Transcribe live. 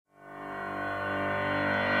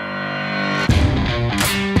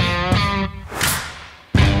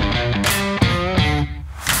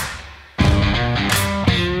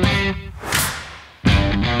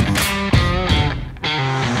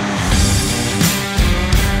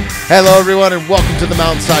Hello, everyone, and welcome to the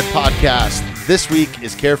Mountainside Podcast. This week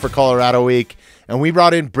is Care for Colorado Week, and we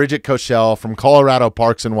brought in Bridget Kochel from Colorado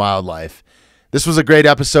Parks and Wildlife. This was a great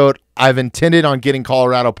episode. I've intended on getting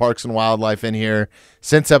Colorado Parks and Wildlife in here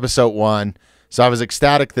since episode 1, so I was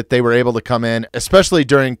ecstatic that they were able to come in, especially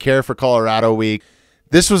during Care for Colorado Week.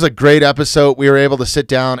 This was a great episode. We were able to sit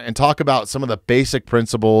down and talk about some of the basic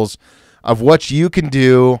principles of what you can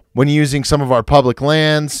do when using some of our public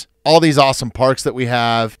lands, all these awesome parks that we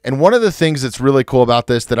have. And one of the things that's really cool about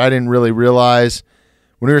this that I didn't really realize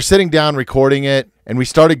when we were sitting down recording it and we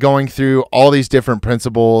started going through all these different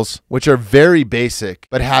principles, which are very basic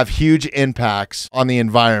but have huge impacts on the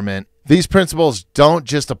environment. These principles don't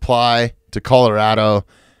just apply to Colorado.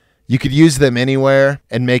 You could use them anywhere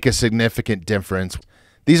and make a significant difference.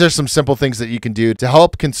 These are some simple things that you can do to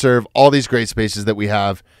help conserve all these great spaces that we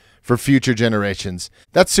have for future generations.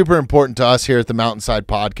 That's super important to us here at the Mountainside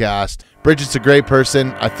Podcast. Bridget's a great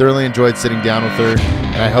person. I thoroughly enjoyed sitting down with her,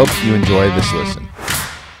 and I hope you enjoy this listen.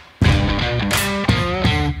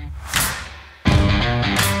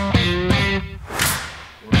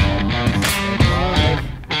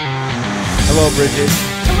 Hello, Bridget.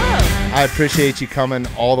 Hello. I appreciate you coming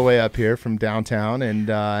all the way up here from downtown and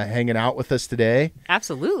hanging out with us today.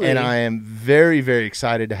 Absolutely. And I am very, very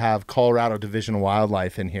excited to have Colorado Division of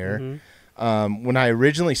Wildlife in here. Mm-hmm. When I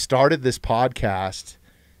originally started this podcast,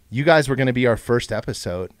 you guys were going to be our first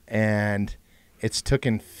episode, and it's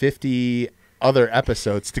taken 50 other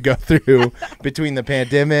episodes to go through between the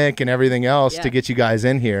pandemic and everything else to get you guys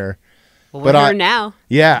in here. Well, we're here now.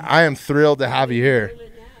 Yeah, I am thrilled to have you here.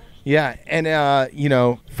 Yeah, and,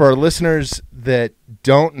 for our listeners that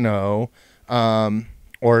don't know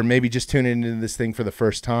or maybe just tuning into this thing for the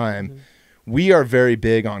first time, we are very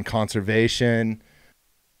big on conservation,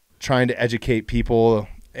 trying to educate people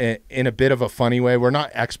in a bit of a funny way. We're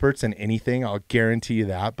not experts in anything, I'll guarantee you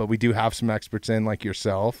that, but we do have some experts in like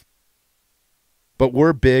yourself. But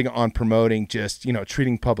we're big on promoting just,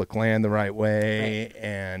 treating public land the right way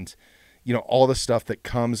and, all the stuff that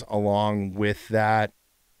comes along with that.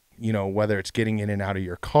 Whether it's getting in and out of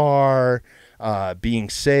your car,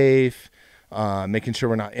 being safe, making sure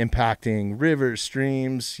we're not impacting rivers,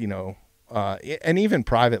 streams, and even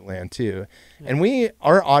private land too. Yeah. And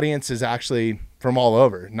our audience is actually from all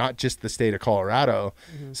over, not just the state of Colorado.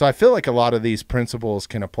 Mm-hmm. So I feel like a lot of these principles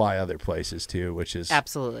can apply other places too, which is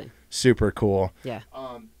absolutely super cool. Yeah.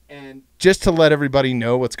 And just to let everybody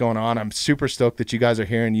know what's going on, I'm super stoked that you guys are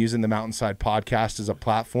here and using the Mountainside Podcast as a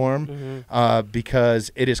platform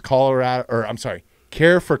because it is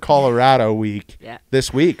Care for Colorado Week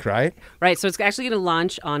this week, right? Right. So it's actually going to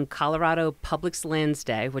launch on Colorado Public Lands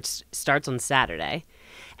Day, which starts on Saturday,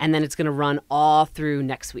 and then it's going to run all through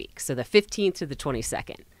next week, so the 15th to the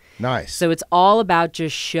 22nd. Nice. So it's all about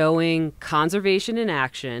just showing conservation in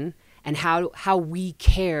action and how we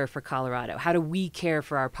care for Colorado. How do we care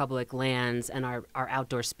for our public lands and our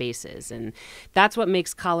outdoor spaces? And that's what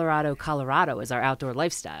makes Colorado, is our outdoor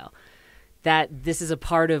lifestyle. That this is a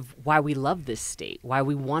part of why we love this state, why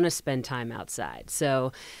we want to spend time outside.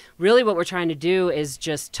 So really what we're trying to do is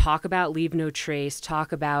just talk about leave no trace,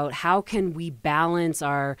 talk about how can we balance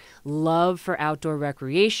our love for outdoor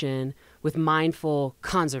recreation with mindful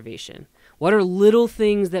conservation. What are little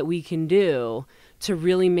things that we can do to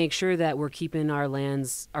really make sure that we're keeping our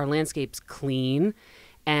landscapes clean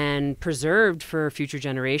and preserved for future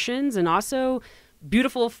generations, and also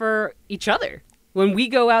beautiful for each other. When we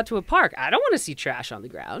go out to a park, I don't want to see trash on the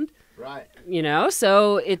ground. Right.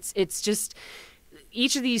 So it's just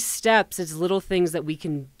each of these steps is little things that we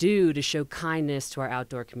can do to show kindness to our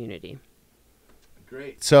outdoor community.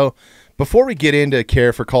 Great. So before we get into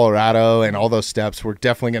Care for Colorado and all those steps, we're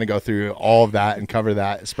definitely going to go through all of that and cover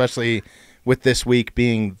that, especially with this week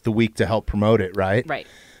being the week to help promote it, right? Right.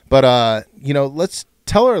 But, let's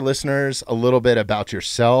tell our listeners a little bit about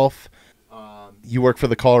yourself. You work for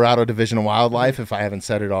the Colorado Division of Wildlife, if I haven't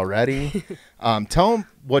said it already. Tell them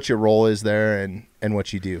what your role is there and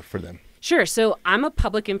what you do for them. Sure. So I'm a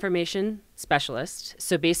public information specialist.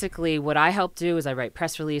 So basically what I help do is I write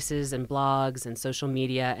press releases and blogs and social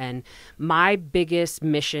media. And my biggest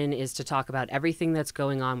mission is to talk about everything that's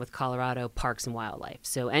going on with Colorado Parks and Wildlife.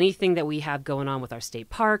 So anything that we have going on with our state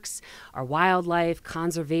parks, our wildlife,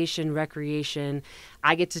 conservation, recreation,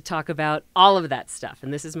 I get to talk about all of that stuff.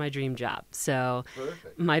 And this is my dream job. So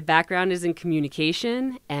my background is in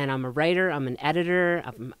communication, and I'm a writer, I'm an editor,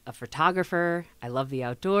 I'm a photographer. I love the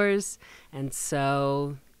outdoors. And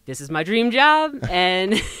so this is my dream job,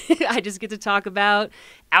 and I just get to talk about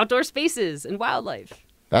outdoor spaces and wildlife.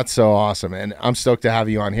 That's so awesome, and I'm stoked to have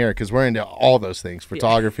you on here because we're into all those things,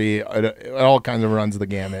 photography, it all kinds of runs the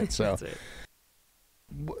gamut. So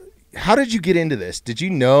how did you get into this? Did you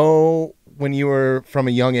know when you were from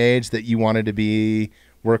a young age that you wanted to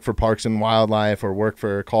work for Parks and Wildlife or work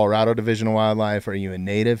for Colorado Division of Wildlife? Are you a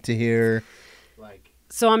native to here?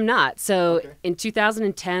 So I'm not. So in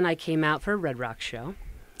 2010, I came out for a Red Rock show,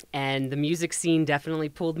 and the music scene definitely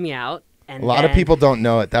pulled me out. And a lot of people don't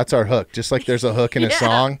know it. That's our hook. Just like there's a hook in a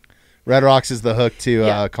song, Red Rocks is the hook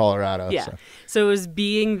to Colorado. Yeah. So it was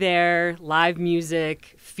being there, live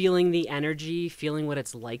music, feeling the energy, feeling what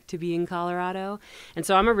it's like to be in Colorado. And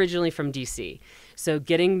so I'm originally from D.C. So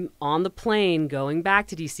getting on the plane, going back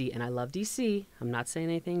to D.C., and I love D.C. I'm not saying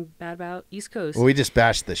anything bad about East Coast. Well, we just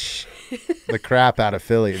bashed the crap out of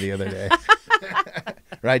Philly the other day.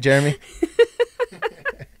 Right, Jeremy?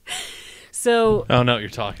 So I don't know what you're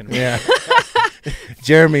talking about. Yeah.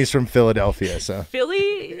 Jeremy's from Philadelphia, so.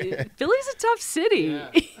 Philly's a tough city. Yeah.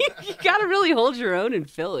 You got to really hold your own in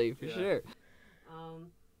Philly, for sure.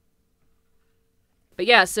 But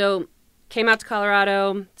yeah, so came out to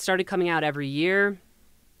Colorado, started coming out every year,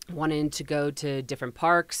 wanting to go to different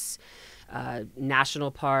parks, national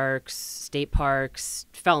parks, state parks,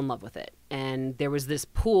 fell in love with it. And there was this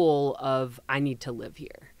pool of, I need to live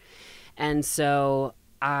here. And so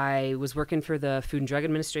I was working for the Food and Drug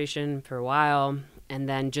Administration for a while, and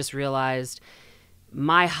then just realized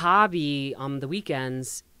my hobby on the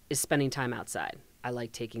weekends is spending time outside. I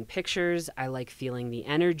like taking pictures. I like feeling the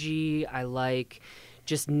energy. I like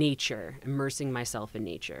just nature, immersing myself in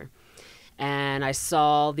nature. And I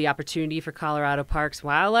saw the opportunity for Colorado Parks and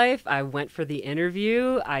Wildlife. I went for the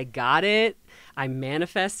interview. I got it. I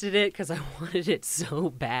manifested it because I wanted it so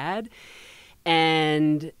bad.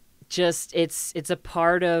 And just it's a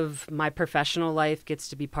part of my professional life, gets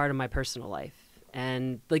to be part of my personal life.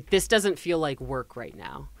 And like, this doesn't feel like work right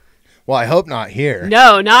now. Well, I hope not here.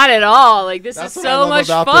 No, not at all. Like, this is so much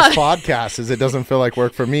fun. That's what I love about this podcast is it doesn't feel like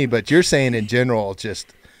work for me. But you're saying in general, just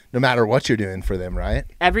no matter what you're doing for them, right?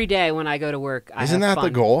 Every day when I go to work, I have fun. Isn't that the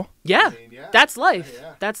goal? Yeah, I mean, that's life.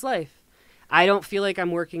 Yeah. That's life. I don't feel like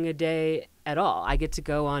I'm working a day at all. I get to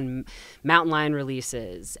go on mountain lion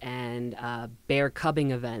releases and bear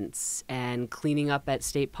cubbing events and cleaning up at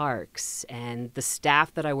state parks. And the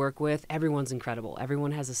staff that I work with, everyone's incredible.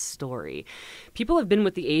 Everyone has a story. People have been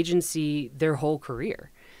with the agency their whole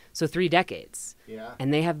career. So 3 decades. Yeah.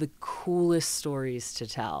 And they have the coolest stories to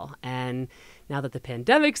tell. And now that the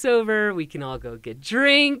pandemic's over, we can all go get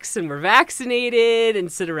drinks and we're vaccinated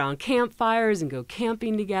and sit around campfires and go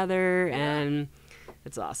camping together. And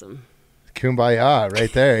it's awesome. Kumbaya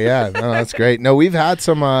right there. Yeah, no, that's great. No, we've had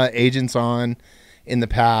some agents on in the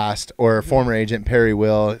past, or a former agent, Perry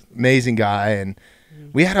Will, amazing guy. And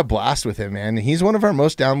we had a blast with him, man. He's one of our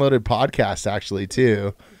most downloaded podcasts actually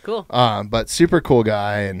too. Cool. But super cool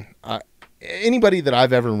guy. And anybody that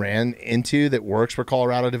I've ever ran into that works for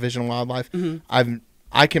Colorado Division of Wildlife,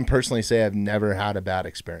 I can personally say I've never had a bad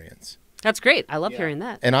experience. That's great. I love hearing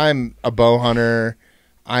that. And I'm a bow hunter.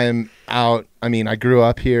 I am out. I mean, I grew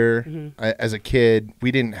up here as a kid.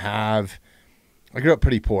 I grew up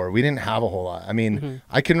pretty poor. We didn't have a whole lot. I mean,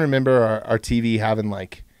 I can remember our TV having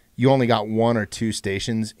like, you only got 1 or 2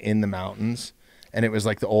 stations in the mountains. And it was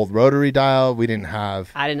like the old rotary dial. I didn't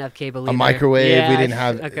have cable either. A microwave. Yeah, we didn't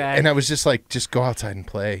have. Okay. And I was just like, just go outside and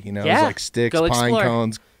play. You know, it was like sticks, pine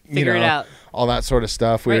cones, figure it out. All that sort of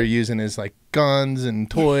stuff. We were using as like guns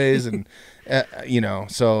and toys and,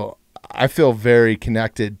 so I feel very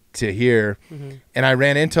connected to here. And I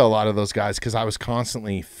ran into a lot of those guys because I was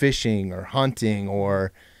constantly fishing or hunting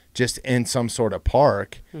or just in some sort of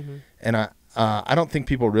park. And I don't think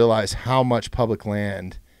people realize how much public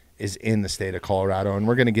land is in the state of Colorado, and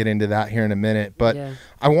we're going to get into that here in a minute. But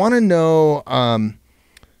I want to know, I'm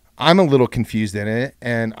a little confused in it,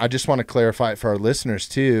 and I just want to clarify it for our listeners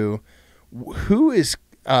too. Who is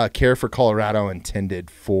Care for Colorado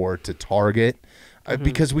intended for to target?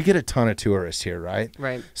 Because we get a ton of tourists here, right?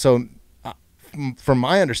 Right. So from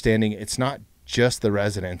my understanding, it's not just the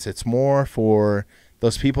residents. It's more for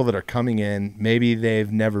those people that are coming in. Maybe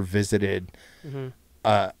they've never visited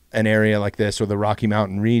an area like this or the Rocky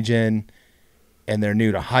Mountain region, and they're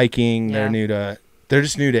new to hiking. They're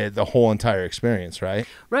just new to the whole entire experience, right?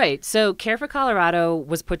 Right. So Care for Colorado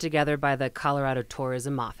was put together by the Colorado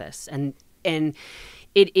Tourism Office, and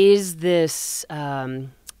it is this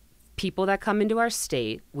people that come into our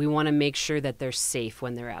state. We want to make sure that they're safe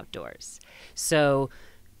when they're outdoors. So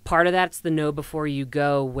part of that's the know before you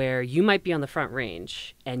go, where you might be on the Front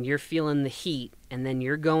Range and you're feeling the heat, and then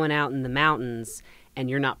you're going out in the mountains and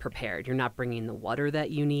you're not prepared. You're not bringing the water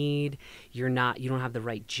that you need. You don't have the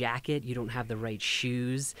right jacket. You don't have the right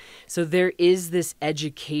shoes. So there is this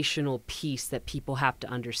educational piece that people have to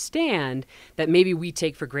understand that maybe we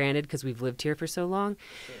take for granted because we've lived here for so long.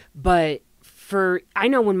 Sure. But I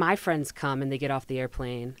know when my friends come and they get off the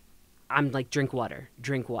airplane, I'm like, drink water.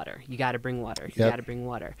 You got to bring water. You got to bring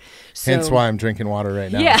water. So, hence why I'm drinking water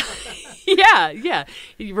right now. Yeah. yeah.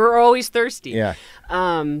 We're always thirsty. Yeah.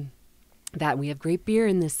 That we have great beer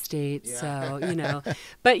in this state. Yeah. So,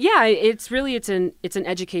 but yeah, it's an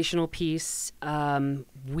educational piece.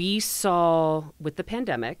 We saw with the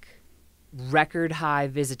pandemic, record high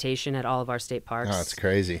visitation at all of our state parks. Oh, it's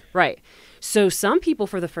crazy. Right. So some people,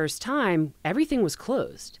 for the first time, everything was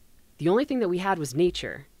closed. The only thing that we had was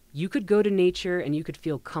nature. You could go to nature and you could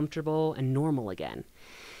feel comfortable and normal again.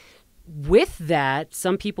 With that,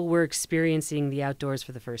 some people were experiencing the outdoors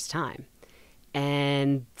for the first time.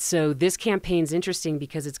 And so this campaign's interesting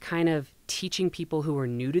because it's kind of teaching people who are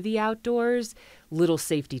new to the outdoors little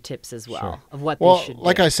safety tips as well of what they should do.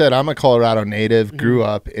 Like I said, I'm a Colorado native, grew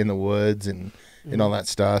up in the woods and all that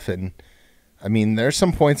stuff. And I mean, there's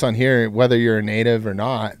some points on here, whether you're a native or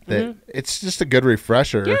not, that it's just a good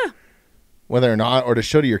refresher. Yeah. Whether or not, or to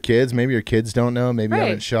show to your kids. Maybe your kids don't know. Maybe you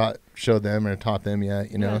haven't showed them or taught them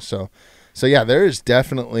yet, you know. So yeah, there is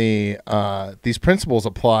definitely these principles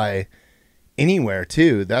apply anywhere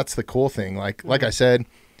too. That's the cool thing. Like I said,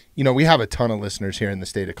 we have a ton of listeners here in the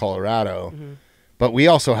state of Colorado, but we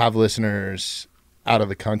also have listeners out of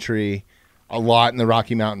the country, a lot in the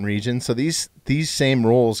Rocky Mountain region. So these same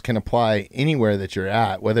rules can apply anywhere that you're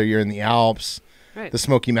at, whether you're in the Alps, the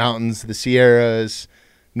Smoky Mountains, the Sierras,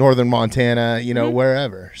 northern Montana,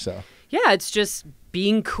 wherever. So yeah, it's just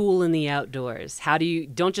being cool in the outdoors.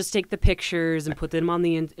 Don't just take the pictures and put them on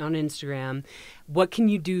Instagram. What can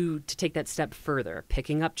you do to take that step further?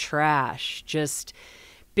 Picking up trash, just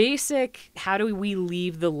basic, how do we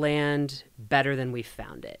leave the land better than we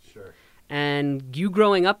found it? Sure. And you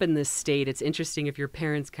growing up in this state, it's interesting if your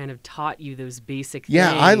parents kind of taught you those basic things.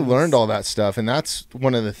 Yeah, I learned all that stuff, and that's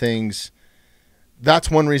one of the things.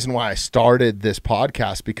 That's one reason why I started this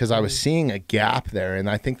podcast, because I was seeing a gap there. And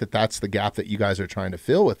I think that's the gap that you guys are trying to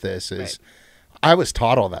fill with this is I was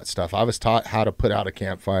taught all that stuff. I was taught how to put out a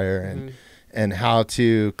campfire and how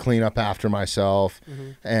to clean up after myself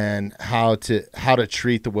and how to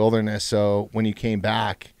treat the wilderness. So when you came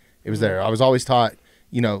back, it was there. I was always taught,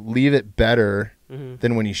 leave it better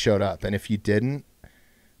than when you showed up. And if you didn't,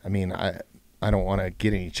 I mean, I don't want to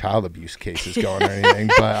get any child abuse cases going or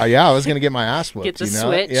anything, but I was going to get my ass whooped. Get the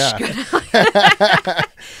switch. Yeah.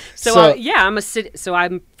 So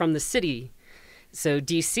I'm from the city, so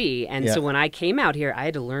DC, and so when I came out here, I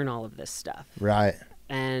had to learn all of this stuff. Right.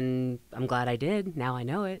 And I'm glad I did. Now I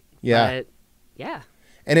know it. Yeah. But, yeah.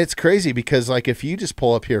 And it's crazy because, like, if you just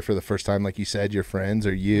pull up here for the first time, like you said, your friends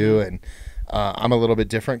or you, and I'm a little bit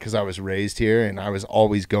different because I was raised here and I was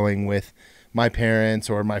always going with my parents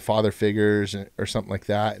or my father figures or something like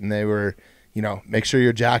that. And they were, make sure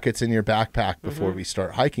your jacket's in your backpack before we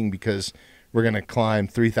start hiking because we're going to climb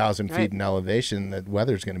 3,000 feet in elevation. The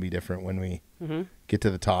weather's going to be different when we get to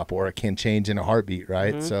the top, or it can change in a heartbeat,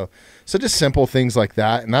 right? So just simple things like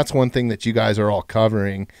that. And that's one thing that you guys are all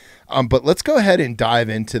covering. But let's go ahead and dive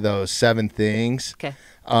into those 7 things. Okay.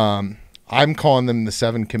 I'm calling them the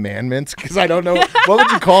 7 commandments because I don't know. What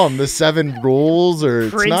would you call them? The 7 rules, or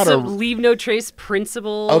it's not a leave no trace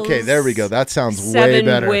principles. Okay, there we go. That sounds 7 way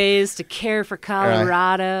better. 7 ways to care for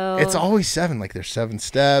Colorado. It's always 7. Like there's 7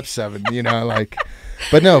 steps, 7.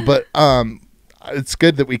 But it's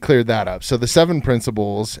good that we cleared that up. So the 7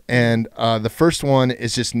 principles, and the first one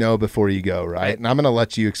is just know before you go, right? And I'm going to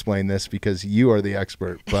let you explain this because you are the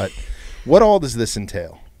expert. But what all does this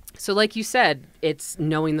entail? So like you said, it's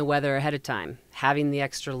knowing the weather ahead of time, having the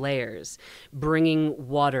extra layers, bringing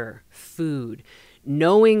water, food,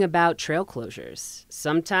 knowing about trail closures.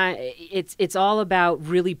 Sometimes it's all about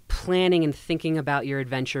really planning and thinking about your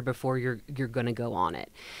adventure before you're going to go on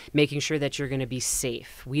it, making sure that you're going to be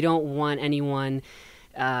safe. We don't want anyone,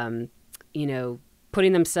 putting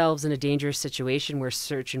themselves in a dangerous situation where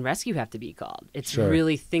search and rescue have to be called. It's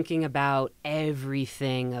really thinking about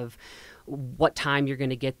everything of what time you're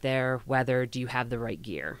going to get there, whether do you have the right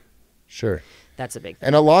gear. Sure. That's a big thing.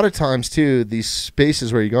 And a lot of times, too, these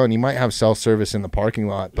spaces where you're going, you might have self-service in the parking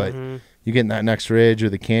lot, but you get in that next ridge or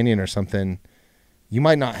the canyon or something, you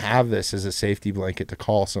might not have this as a safety blanket to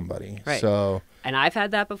call somebody. Right. So, and I've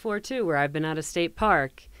had that before, too, where I've been at a state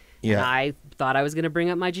park, and I thought I was going to bring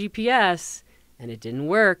up my GPS, and it didn't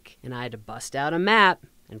work, and I had to bust out a map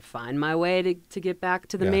and find my way to get back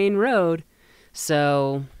to the main road.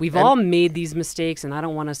 So we've all made these mistakes, and I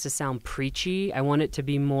don't want us to sound preachy. I want it to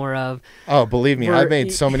be more of... Oh, believe me, I've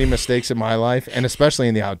made so many mistakes in my life, and especially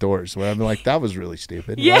in the outdoors, where I'm like, that was really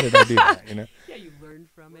stupid. Yeah. Why did I do that? You know? Yeah, you learn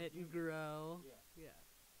from it and grow. Yeah.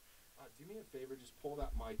 Do me a favor, just pull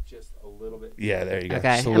that mic just a little bit. Yeah, there you go.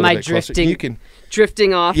 Okay. Just a Am little I bit closer. drifting? You can.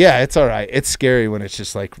 Drifting off? Yeah, it's all right. It's scary when it's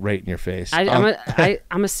just like right in your face.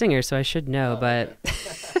 I'm a singer, so I should know, but...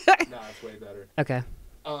 No, it's way better. Okay.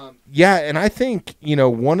 Yeah, and I think,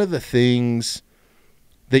 one of the things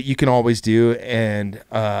that you can always do, and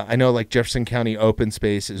I know like Jefferson County Open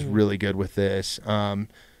Space is really good with this.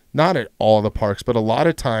 Not at all the parks, but a lot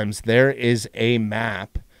of times there is a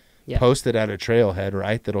map posted at a trailhead,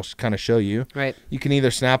 right, that'll kind of show you. Right. You can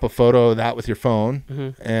either snap a photo of that with your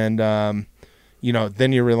phone, and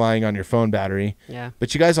then you're relying on your phone battery. Yeah.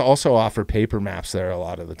 But you guys also offer paper maps there a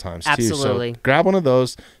lot of the times too. Absolutely. So grab one of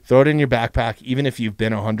those, throw it in your backpack, even if you've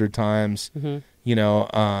been 100 times. A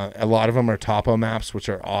lot of them are topo maps, which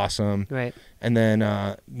are awesome. Right. And then,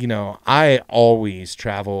 I always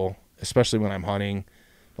travel, especially when I'm hunting.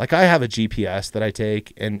 Like I have a GPS that I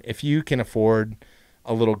take, and if you can afford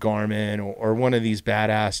a little Garmin or one of these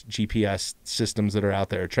badass GPS systems that are out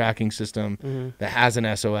there, a tracking system that has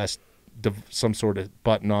an SOS, some sort of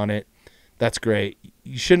button on it, that's great.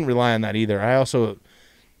 You shouldn't rely on that either. I also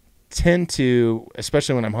tend to,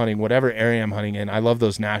 especially when I'm hunting, whatever area I'm hunting in, I love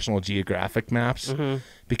those National Geographic maps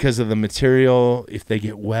because of the material. If they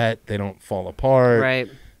get wet, they don't fall apart. Right.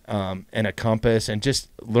 And a compass, and just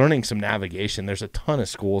learning some navigation. There's a ton of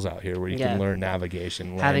schools out here where you can learn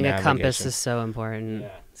navigation. Having a compass is so important. Yeah.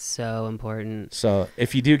 So important. So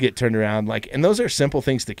if you do get turned around, and those are simple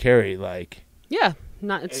things to carry,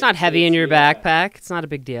 it's not heavy in your backpack. It's not a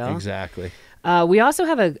big deal. Exactly. We also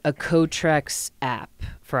have a Kotrex app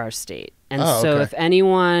for our state. And if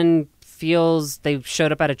anyone feels they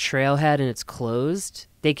showed up at a trailhead and it's closed,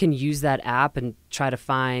 they can use that app and try to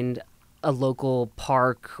find a local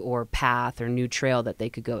park or path or new trail that they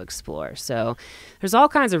could go explore. So there's all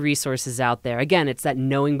kinds of resources out there. Again, it's that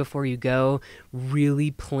knowing before you go,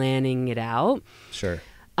 really planning it out. Sure.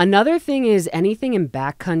 Another thing is anything in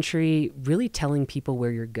backcountry, really telling people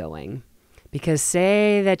where you're going. Because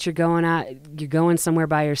say that you're going somewhere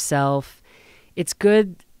by yourself, it's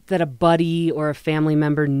good that a buddy or a family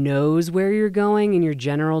member knows where you're going in your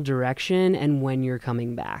general direction and when you're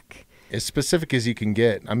coming back. As specific as you can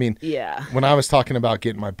get. I mean, when I was talking about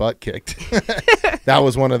getting my butt kicked, that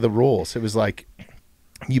was one of the rules. It was like,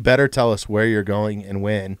 you better tell us where you're going and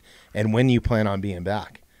when you plan on being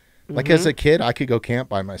back. Like as a kid, I could go camp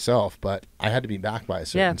by myself, but I had to be back by a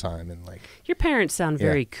certain time. And your parents sound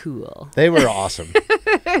very cool. They were awesome.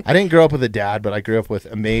 I didn't grow up with a dad, but I grew up with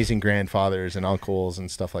amazing grandfathers and uncles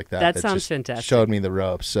and stuff like that. That sounds fantastic. Showed me the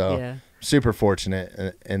ropes. So super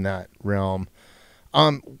fortunate in that realm.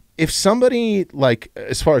 If somebody,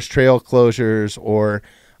 as far as trail closures, or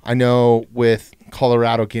I know with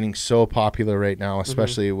Colorado getting so popular right now,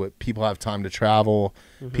 especially with people have time to travel,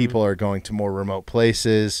 people are going to more remote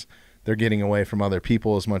places, they're getting away from other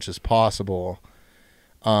people as much as possible.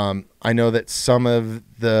 I know that some of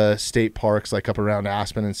the state parks, like up around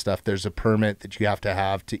Aspen and stuff, there's a permit that you have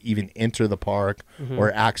to even enter the park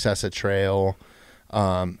or access a trail.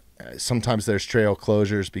 Sometimes there's trail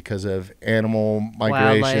closures because of animal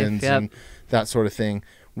migrations and that sort of thing.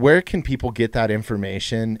 Where can people get that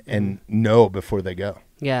information and know before they go?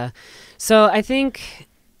 Yeah. So I think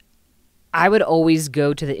I would always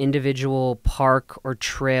go to the individual park or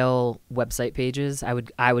trail website pages.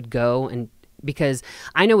 I would go, and because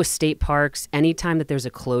I know with state parks, anytime that there's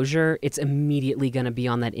a closure, it's immediately going to be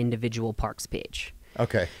on that individual parks page.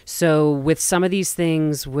 Okay. So with some of these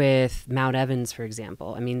things, with Mount Evans, for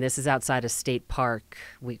example, I mean, this is outside a state park.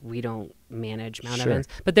 We don't manage Mount Evans,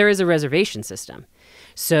 but there is a reservation system.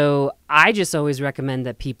 So I just always recommend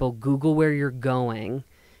that people Google where you're going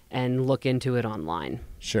and look into it online.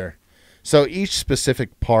 Sure. So each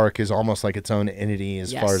specific park is almost like its own entity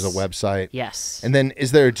as far as a website. Yes. And then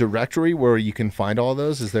is there a directory where you can find all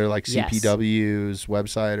those? Is there like CPW's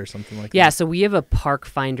website or something like that? Yeah, so we have a park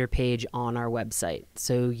finder page on our website.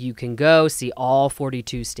 So you can go see all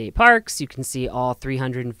 42 state parks. You can see all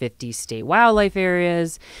 350 state wildlife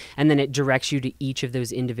areas. And then it directs you to each of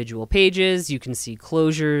those individual pages. You can see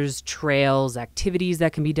closures, trails, activities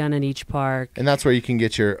that can be done in each park. And that's where you can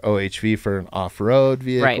get your OHV for an off-road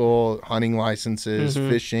vehicle, hunting licenses,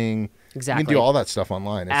 fishing. Exactly. You can do all that stuff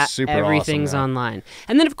online. It's super awesome. Everything's online.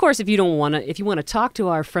 And then, of course, if you want to talk to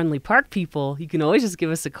our friendly park people, you can always just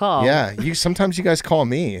give us a call. Yeah. Sometimes you guys call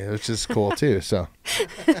me, which is cool too. So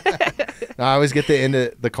I always get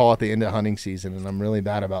the call at the end of hunting season, and I'm really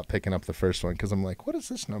bad about picking up the first one because I'm like, what is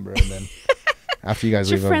this number? And then after you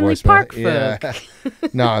guys It's leave your a friendly voicemail. park Yeah.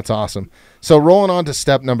 folk. No, it's awesome. So rolling on to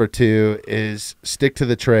step number 2 is stick to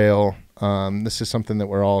the trail. This is something that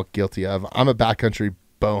we're all guilty of. I'm a backcountry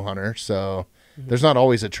bow hunter, so there's not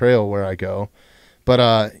always a trail where I go.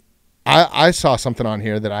 But I saw something on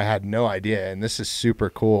here that I had no idea, and this is super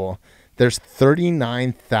cool. There's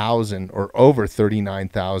 39,000 or over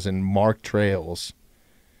 39,000 marked trails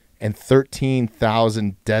and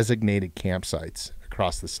 13,000 designated campsites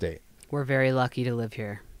across the state. We're very lucky to live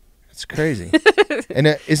here. It's crazy.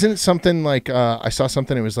 And isn't it something like, I saw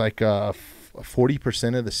something, it was like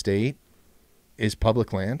 40% of the state is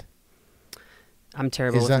public land? I'm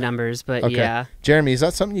terrible with numbers, but okay. yeah. Jeremy, is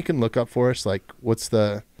that something you can look up for us? Like, what's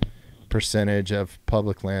the percentage of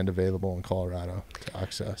public land available in Colorado to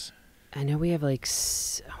access? I know we have like,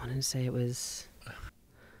 I want to say it was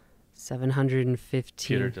 715.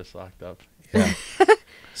 Peter just locked up. Yeah.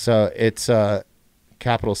 So it's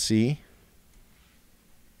capital C.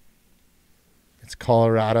 It's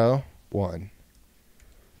Colorado 1.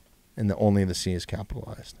 And only the C is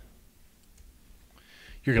capitalized.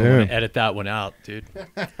 You're going to want to edit that one out, dude.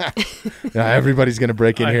 Yeah, everybody's going to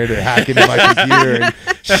break in here to hack into my computer and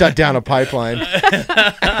shut down a pipeline.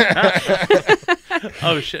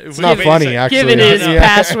 Oh, shit. It's not funny, actually. Giving his Yeah.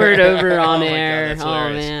 password over on Oh, my God, air. that's Oh,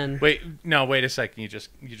 hilarious. man. Wait a second. You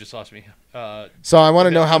just lost me. So I want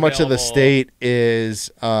to know how much of the Available- state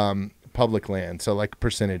is public land. So like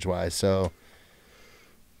percentage wise. So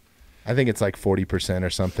I think it's like 40%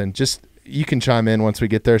 or something. Just, you can chime in once we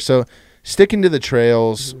get there. So sticking to the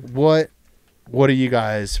trails, what are you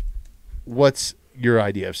guys, what's your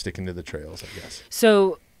idea of sticking to the trails, I guess?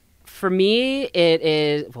 So for me, it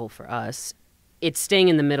is, well, for us, it's staying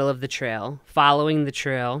in the middle of the trail, following the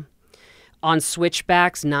trail, on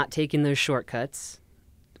switchbacks, not taking those shortcuts,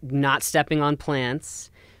 not stepping on plants.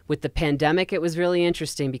 With the pandemic, it was really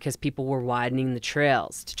interesting because people were widening the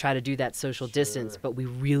trails to try to do that social distance, but we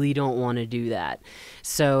really don't want to do that.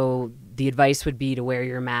 So the advice would be to wear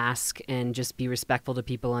your mask and just be respectful to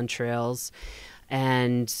people on trails,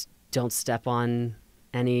 and don't step on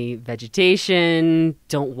any vegetation,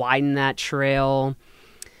 don't widen that trail.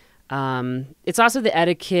 It's also the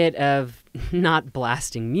etiquette of not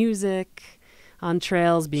blasting music on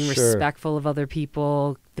trails, being respectful of other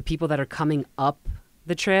people. The people that are coming up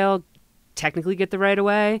the trail technically get the right of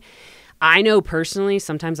way. I know personally,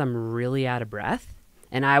 sometimes I'm really out of breath,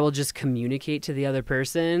 and I will just communicate to the other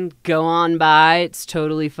person, go on by, it's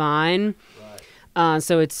totally fine. Right.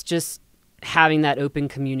 So it's just having that open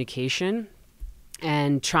communication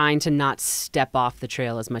and trying to not step off the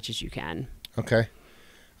trail as much as you can. Okay.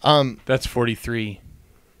 That's 43.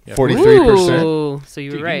 Yeah. 43%. Ooh, so you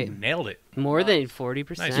were Dude, right. You nailed it. More than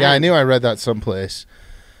 40%. Nice. Yeah, I knew I read that someplace.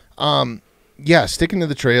 Yeah, sticking to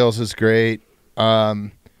the trails is great.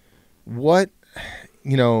 What,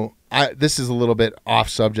 this is a little bit off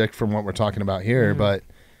subject from what we're talking about here, but,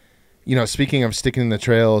 speaking of sticking to the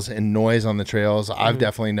trails and noise on the trails, I've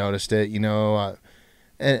definitely noticed it,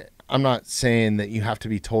 and I'm not saying that you have to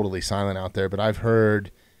be totally silent out there, but I've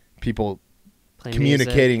heard people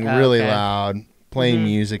communicating really loud, playing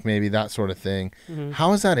music, maybe that sort of thing.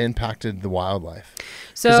 How has that impacted the wildlife?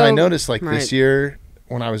 Because I noticed this year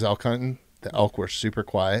when I was elk hunting, the elk were super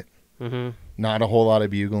quiet, not a whole lot of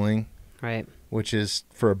bugling, right? Which is,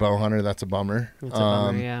 for a bow hunter, that's a bummer. It's a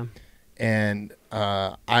bummer, yeah. And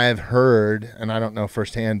I have heard, and I don't know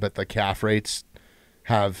firsthand, but the calf rates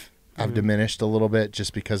have diminished a little bit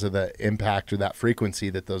just because of the impact or that frequency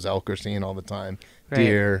that those elk are seeing all the time. Right.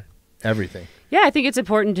 Deer, everything. Yeah, I think it's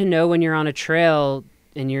important to know when you're on a trail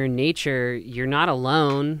and you're in nature, you're not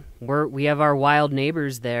alone. We have our wild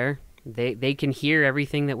neighbors there. They can hear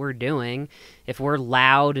everything that we're doing. If we're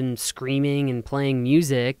loud and screaming and playing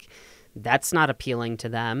music, that's not appealing to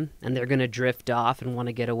them, and they're going to drift off and want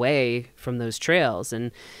to get away from those trails.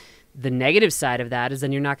 And the negative side of that is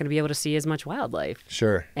then you're not going to be able to see as much wildlife.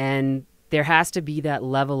 Sure. And there has to be that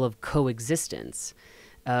level of coexistence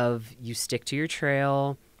of you stick to your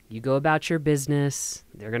trail, you go about your business,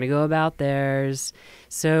 they're going to go about theirs.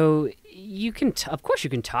 So you can, of course you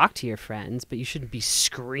can talk to your friends, but you shouldn't be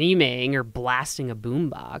screaming or blasting a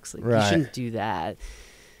boombox. Like, right. You shouldn't do that.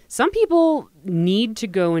 Some people need to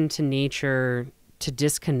go into nature to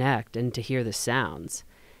disconnect and to hear the sounds.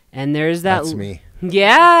 And there's that. That's me.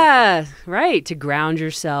 Yeah, right. To ground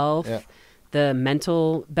yourself, yeah. The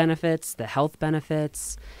mental benefits, the health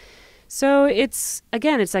benefits. So it's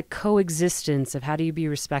that coexistence of how do you be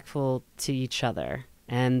respectful to each other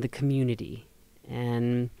and the community.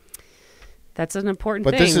 And that's an important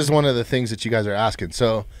thing. But this is one of the things that you guys are asking.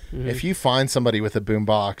 So if you find somebody with a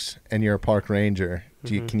boombox and you're a park ranger,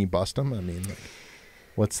 can you bust them? I mean,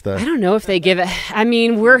 What's I the... don't know if they give it. I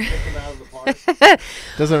mean, we're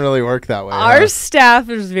Doesn't really work that way. our huh? staff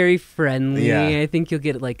is very friendly. Yeah. I think you'll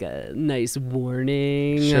get like a nice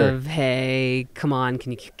warning Sure. of, hey, come on,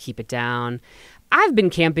 can you keep it down? I've been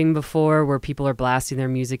camping before where people are blasting their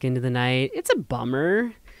music into the night. It's a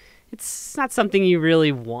bummer. It's not something you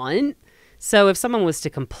really want. So if someone was to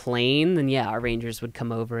complain, then yeah, our rangers would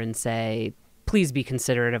come over and say, please be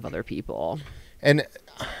considerate of other people. And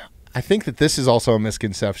I think that this is also a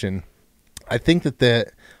misconception. I think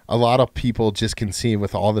that a lot of people just conceive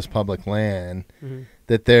with all this public land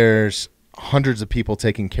that there's hundreds of people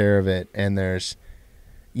taking care of it, and there's,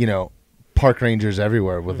 park rangers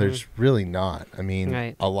everywhere. Well, there's really not. I mean,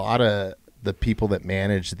 Right. a lot of the people that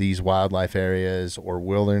manage these wildlife areas or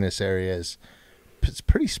wilderness areas, it's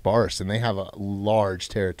pretty sparse, and they have a large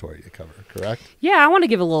territory to cover, correct? Yeah, I want to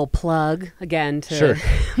give a little plug again to Sure.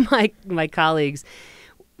 my colleagues.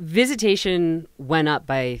 Visitation went up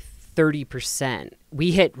by 30%.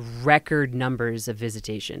 We hit record numbers of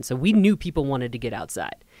visitation. So we knew people wanted to get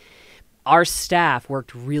outside. Our staff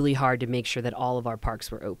worked really hard to make sure that all of our parks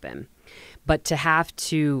were open. But to have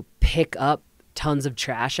to pick up tons of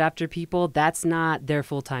trash after people, that's not their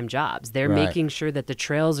full-time jobs. They're Right. making sure that the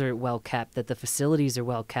trails are well kept, that the facilities are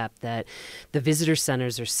well kept, that the visitor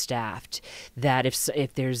centers are staffed, that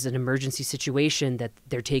if there's an emergency situation, that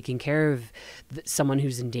they're taking care of someone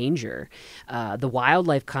who's in danger. The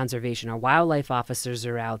wildlife conservation, our wildlife officers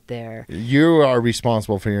are out there. You are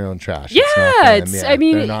responsible for your own trash. Yeah, it's not them. I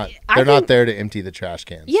mean, they're not. I They're not think- there to empty the trash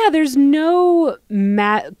cans. Yeah, there's no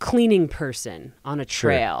cleaning person on a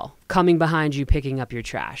trail coming behind you picking up your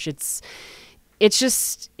trash. It's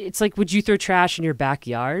like, would you throw trash in your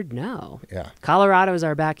backyard? No. Yeah. Colorado is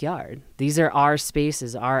our backyard. These are our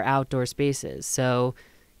spaces, our outdoor spaces. So,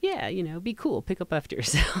 yeah, be cool. Pick up after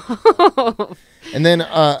yourself. And then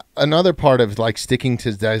another part of like sticking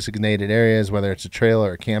to designated areas, whether it's a trail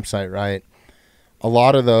or a campsite, right? A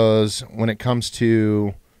lot of those, when it comes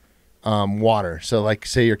to water. So like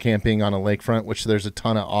say you're camping on a lakefront, which there's a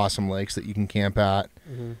ton of awesome lakes that you can camp at.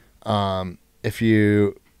 If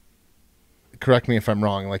you, correct me if I'm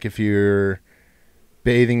wrong, like if you're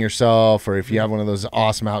bathing yourself or if you have one of those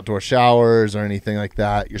awesome outdoor showers or anything like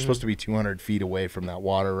that, you're supposed to be 200 feet away from that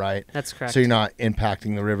water, right? That's correct. So you're not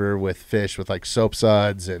impacting the river with fish with like soap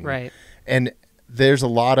suds and Right. And there's a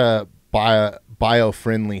lot of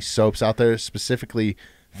bio-friendly soaps out there specifically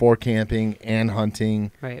for camping and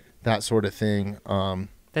hunting, Right. that sort of thing.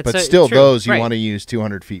 That's But so still, true. those you Right. want to use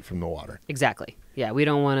 200 feet from the water. Exactly. Yeah, we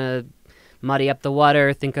don't want to muddy up the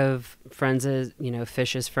water. Think of friends as,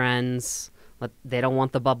 fish as friends. They don't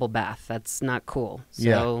want the bubble bath. That's not cool.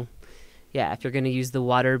 So, yeah, if you're going to use the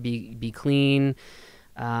water, be clean.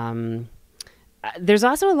 There's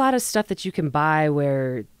also a lot of stuff that you can buy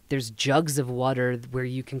where there's jugs of water where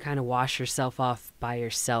you can kind of wash yourself off by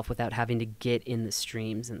yourself without having to get in the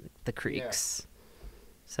streams and the creeks.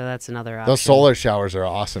 So that's another option. Those solar showers are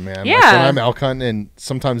awesome, man. Yeah. Like when I'm elk hunting, and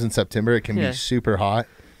sometimes in September it can Yeah. be super hot.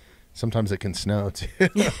 Sometimes it can snow too.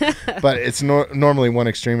 But it's normally one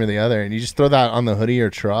extreme or the other. And you just throw that on the hood of your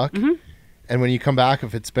truck. And when you come back,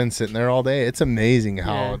 if it's been sitting there all day, it's amazing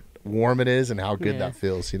how warm it is and how good that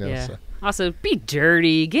feels, Yeah. So. Also, be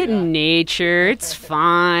dirty. Get in nature. It's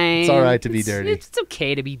fine. It's all right to be dirty. It's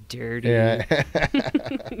okay to be dirty. Yeah.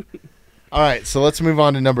 All right, so let's move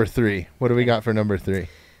on to number 3. What do we got for number 3?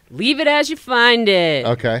 Leave it as you find it.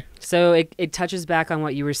 Okay. So it touches back on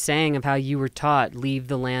what you were saying of how you were taught, leave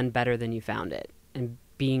the land better than you found it, and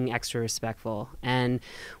being extra respectful. And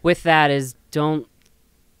with that is, don't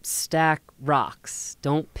stack rocks.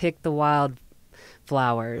 Don't pick the wild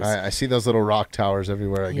flowers. I see those little rock towers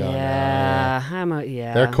everywhere I go.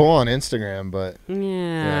 Yeah. They're cool on Instagram, but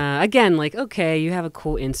Yeah. Again, like, okay, you have a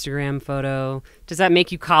cool Instagram photo. Does that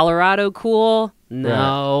make you Colorado cool?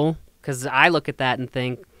 No. Because I look at that and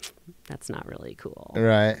think, that's not really cool.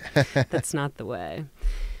 right. That's not the way.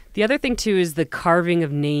 The other thing, too, is the carving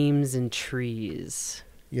of names in trees.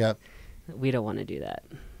 Yep. We don't want to do that.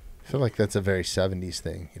 I feel like that's a very 70s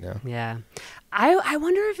thing, Yeah. I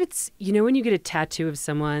wonder if it's, when you get a tattoo of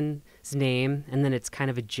someone's name and then it's kind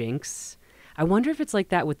of a jinx. I wonder if it's like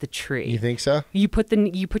that with the tree. You think so? You put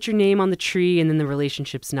your name on the tree and then the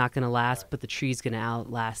relationship's not going to last, but the tree's going to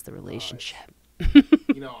outlast the relationship.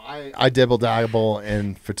 I dibble dabble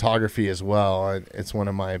in photography as well. It's one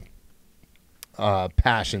of my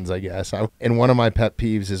passions, I guess. And one of my pet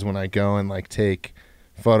peeves is when I go and like take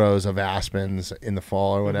photos of aspens in the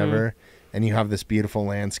fall or whatever, and you have this beautiful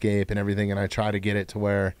landscape and everything, and I try to get it to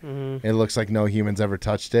where it looks like no humans ever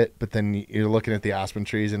touched it, but then you're looking at the aspen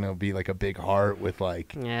trees and it'll be like a big heart with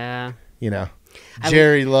like, Yeah.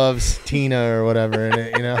 Jerry loves Tina or whatever in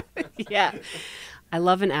it, you know? Yeah. I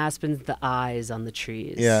love in aspens the eyes on the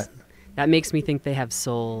trees. Yeah. That makes me think they have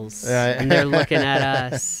souls. Yeah. And they're looking at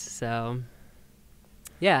us. So,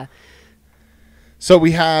 yeah. So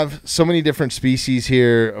we have so many different species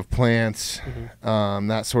here of plants,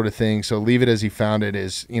 that sort of thing. So leave it as you found it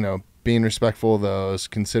is, you know, being respectful of those,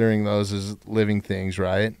 considering those as living things,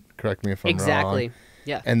 right? Correct me if I'm wrong. Exactly.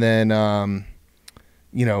 Yeah. And then,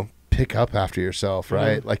 you know, pick up after yourself,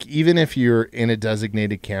 right? Like even if you're in a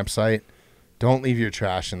designated campsite, don't leave your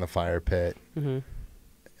trash in the fire pit.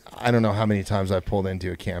 I don't know how many times I pulled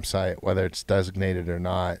into a campsite, whether it's designated or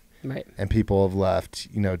not. Right. And people have left,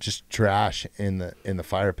 you know, just trash in the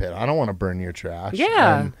fire pit. I don't want to burn your trash.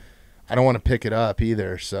 Yeah. And I don't want to pick it up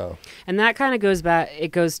either. So. And that kind of goes back. It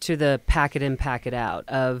goes to the pack it in, pack it out.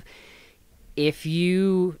 Of if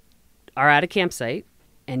you are at a campsite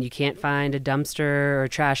and you can't find a dumpster or a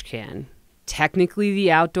trash can, technically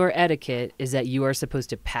the outdoor etiquette is that you are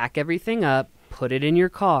supposed to pack everything up, put it in your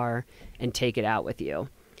car, and take it out with you.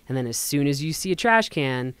 And then as soon as you see a trash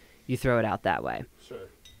can, you throw it out that way. Sure.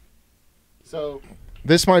 So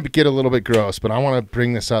this might get a little bit gross, but I want to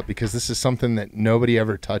bring this up because this is something that nobody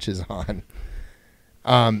ever touches on.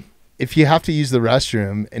 If you have to use the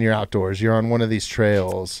restroom and you're outdoors, you're on one of these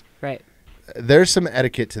trails. Right. There's some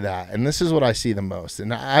etiquette to that, and this is what I see the most.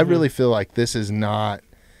 And I really feel like this is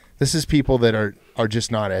people that are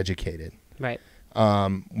just not educated. Right.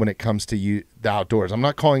 When it comes to the outdoors. I'm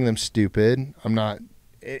not calling them stupid.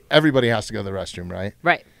 Everybody has to go to the restroom, right?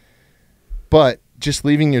 Right. But just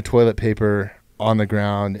leaving your toilet paper on the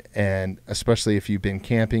ground, and especially if you've been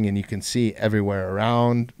camping and you can see everywhere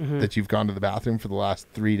around that you've gone to the bathroom for the last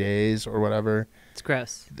 3 days or whatever. It's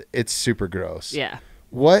gross. It's super gross. Yeah.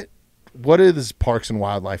 What does Parks and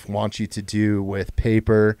Wildlife want you to do with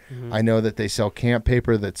paper? I know that they sell camp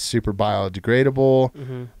paper that's super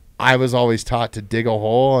biodegradable. I was always taught to dig a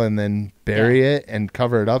hole and then bury it and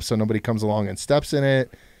cover it up so nobody comes along and steps in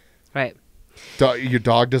it. Right. Your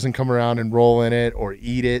dog doesn't come around and roll in it or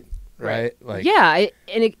eat it, right? Like, yeah,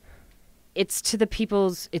 it's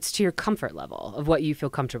to your comfort level of what you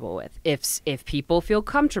feel comfortable with. If people feel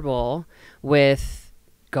comfortable with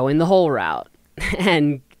going the hole route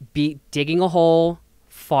and digging a hole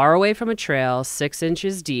far away from a trail, 6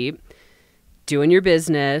 inches deep, doing your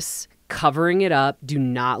business, covering it up, do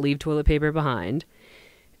not leave toilet paper behind,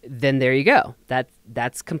 then there you go.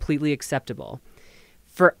 That's completely acceptable.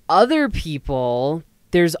 For other people,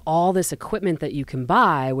 there's all this equipment that you can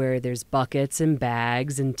buy where there's buckets and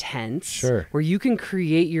bags and tents where you can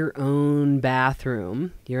create your own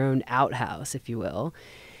bathroom, your own outhouse, if you will.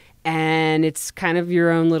 And it's kind of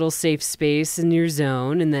your own little safe space in your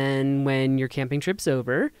zone. And then when your camping trip's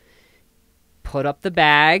over, put up the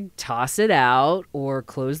bag, toss it out, or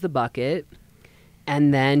close the bucket,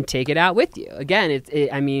 and then take it out with you. Again,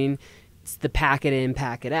 it's the pack it in,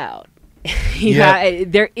 pack it out.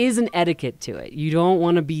 There is an etiquette to it. You don't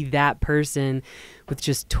want to be that person with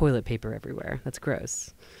just toilet paper everywhere. That's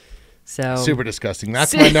gross. So super disgusting.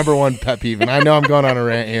 That's my number one pet peeve. And I know I'm going on a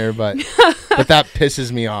rant here, but that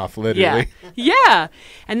pisses me off, literally. Yeah.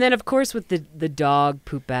 And then, of course, with the dog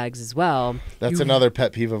poop bags as well. That's another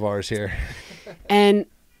pet peeve of ours here. And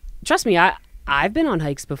trust me, I've been on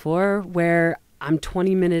hikes before where I'm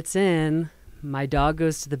 20 minutes in, my dog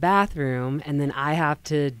goes to the bathroom, and then I have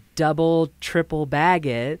to double, triple bag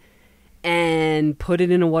it and put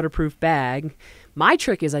it in a waterproof bag. My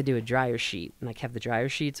trick is I do a dryer sheet, and I have the dryer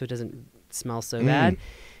sheet so it doesn't smell so bad.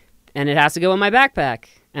 And it has to go in my backpack.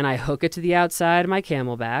 And I hook it to the outside of my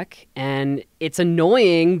Camelback. And it's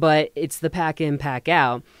annoying, but it's the pack in, pack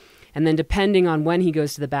out. And then depending on when he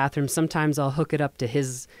goes to the bathroom, sometimes I'll hook it up to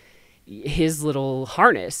his little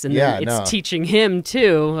harness. And then it's teaching him,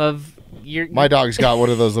 too, of... My dog's got one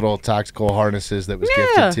of those little tactical harnesses that was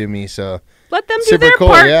gifted to me, so let them do their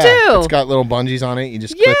part too. It's got little bungees on it. You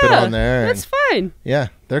just clip it on there. That's fine. Yeah,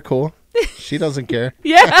 they're cool. She doesn't care.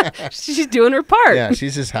 She's doing her part. Yeah,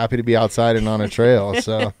 she's just happy to be outside and on a trail.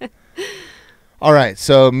 So, all right.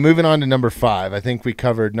 So moving on to number 5. I think we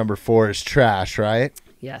covered number 4 is trash, right?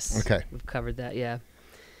 Yes. Okay. We've covered that. Yeah.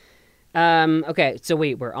 Okay. So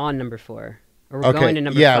wait, we're on number 4. Or we're going to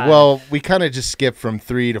number 5. Yeah, well, we kind of just skipped from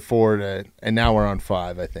 3 to 4 and now we're on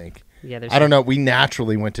 5, I think. Yeah, I don't know. We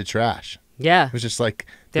naturally went to trash. Yeah. It was just like...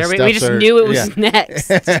 we just knew it was next.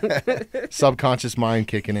 Subconscious mind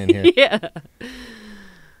kicking in here.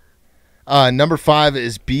 Number 5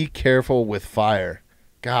 is be careful with fire.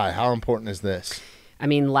 God, how important is this? I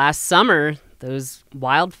mean, last summer, those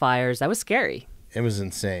wildfires, that was scary. It was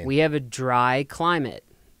insane. We have a dry climate.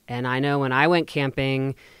 And I know when I went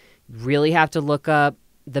camping... really have to look up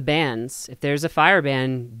the bans. If there's a fire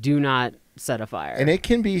ban, do not set a fire. And it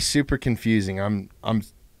can be super confusing. I'm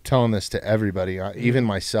telling this to everybody. Even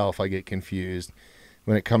myself, I get confused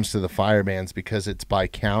when it comes to the fire bans because it's by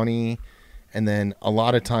county. And then a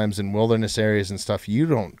lot of times in wilderness areas and stuff, you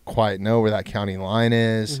don't quite know where that county line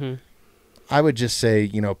is. Mm-hmm. I would just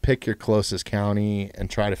say, pick your closest county and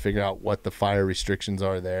try to figure out what the fire restrictions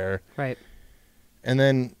are there. Right. And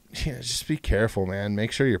then just be careful, man.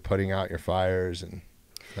 Make sure you're putting out your fires and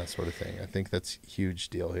that sort of thing. I think that's a huge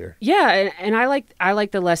deal here. Yeah, and I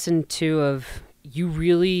like the lesson too of you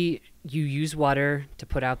use water to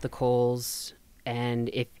put out the coals, and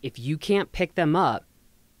if you can't pick them up,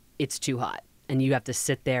 it's too hot, and you have to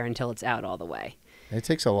sit there until it's out all the way. It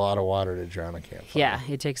takes a lot of water to drown a campfire. Yeah,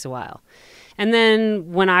 it takes a while. And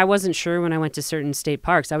then when I wasn't sure, when I went to certain state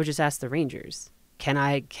parks, I would just ask the rangers, can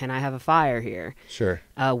I have a fire here? Sure.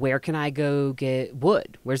 Where can I go get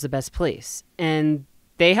wood? Where's the best place? And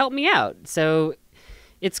they helped me out. So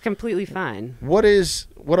it's completely fine. What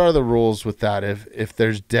are the rules with that? If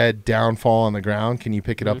there's dead downfall on the ground, can you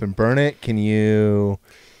pick it up and burn it? Can you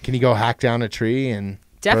go hack down a tree and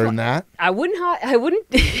burn that? I wouldn't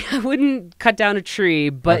cut down a tree,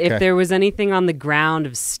 but Okay. if there was anything on the ground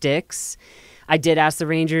of sticks, I did ask the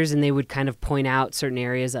rangers, and they would kind of point out certain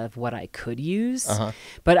areas of what I could use. Uh-huh.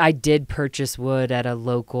 But I did purchase wood at a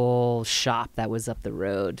local shop that was up the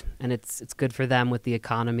road, and it's good for them with the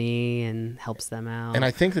economy and helps them out. And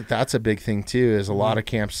I think that's a big thing too. Is a lot of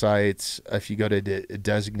campsites, if you go to a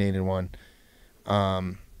designated one,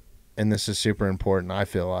 and this is super important, I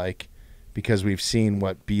feel like, because we've seen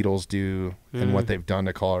what beetles do and what they've done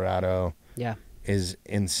to Colorado. Yeah. Is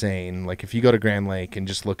insane. Like if you go to Grand Lake and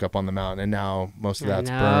just look up on the mountain, and now most of that's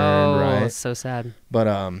burned, right? It's so sad.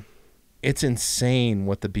 But it's insane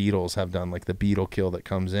what the beetles have done, like the beetle kill that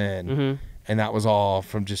comes in, and that was all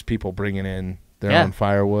from just people bringing in their own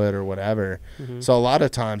firewood or whatever. So a lot of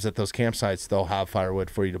times at those campsites, they'll have firewood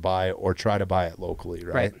for you to buy or try to buy it locally,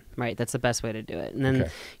 right? Right. That's the best way to do it. And then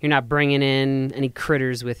you're not bringing in any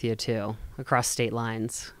critters with you too across state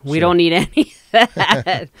lines. We don't need any of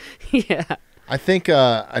that. Yeah. I think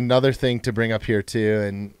another thing to bring up here too,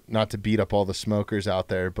 and not to beat up all the smokers out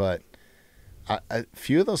there, but a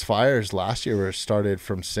few of those fires last year were started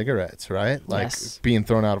from cigarettes, right? Like being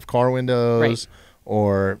thrown out of car windows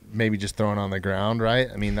or maybe just thrown on the ground, right?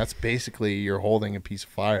 I mean, that's basically you're holding a piece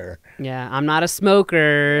of fire. Yeah, I'm not a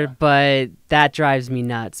smoker, but that drives me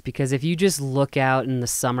nuts because if you just look out in the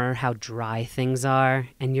summer how dry things are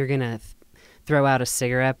and you're going to throw out a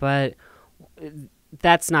cigarette butt,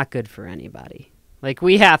 that's not good for anybody. Like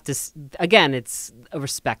we have to, again, it's a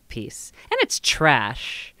respect piece and it's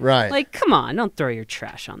trash. Right. Like, come on, don't throw your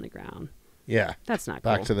trash on the ground. Yeah. That's not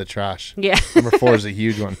Back cool. to the trash. Yeah. Number 4 is a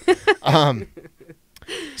huge one.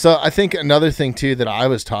 So I think another thing too that I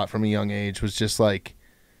was taught from a young age was just like,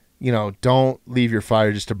 don't leave your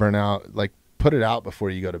fire just to burn out. Like put it out before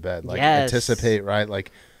you go to bed. Like anticipate, right?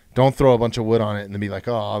 Like don't throw a bunch of wood on it and then be like,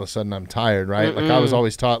 oh, all of a sudden I'm tired, right? Like I was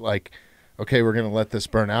always taught like, okay, we're going to let this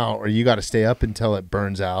burn out, or you got to stay up until it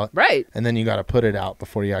burns out. Right. And then you got to put it out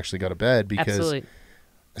before you actually go to bed because Absolutely.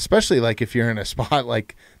 especially like if you're in a spot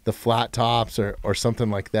like the flat tops or something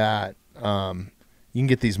like that, you can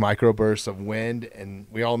get these microbursts of wind, and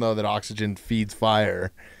we all know that oxygen feeds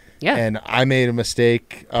fire. Yeah. And I made a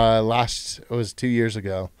mistake it was 2 years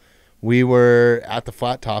ago. We were at the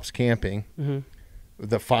flat tops camping.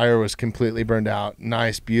 The fire was completely burned out.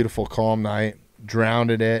 Nice, beautiful, calm night. Drowned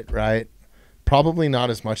it, right? Probably not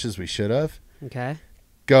as much as we should have. Okay.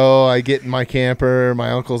 I get in my camper,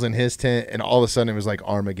 my uncle's in his tent, and all of a sudden it was like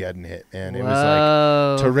Armageddon hit, and it was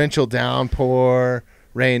like torrential downpour,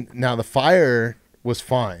 rain. Now the fire was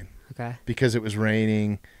fine because it was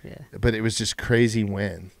raining, but it was just crazy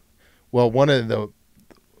wind. Well, one of the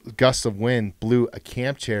gusts of wind blew a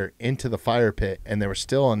camp chair into the fire pit, and there was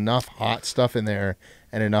still enough hot stuff in there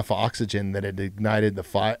and enough oxygen that it ignited the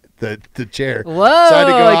chair. Whoa! So I had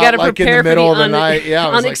to go out gotta like in prepare the middle for of the night. Yeah, I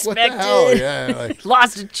was unexpected. like, what the hell? Yeah, like,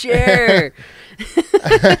 lost a chair.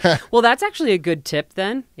 Well, that's actually a good tip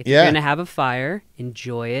then. If you're going to have a fire,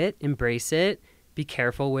 enjoy it, embrace it, be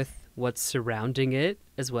careful with what's surrounding it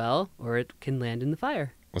as well, or it can land in the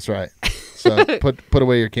fire. That's right. So put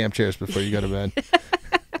away your camp chairs before you go to bed.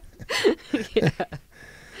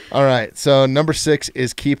 All right. So number 6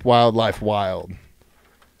 is keep wildlife wild.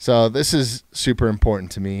 So this is super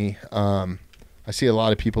important to me. I see a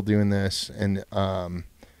lot of people doing this, and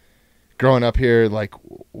growing up here, like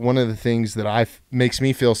one of the things that makes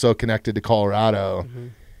me feel so connected to Colorado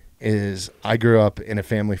is I grew up in a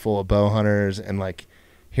family full of bow hunters, and like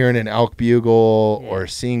hearing an elk bugle or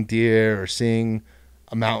seeing deer or seeing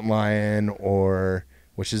a mountain lion or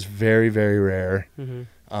which is very, very rare,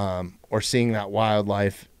 Mm-hmm. or seeing that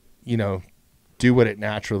wildlife, do what it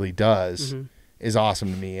naturally does is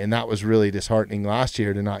awesome to me. And that was really disheartening last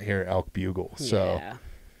year to not hear elk bugle. So,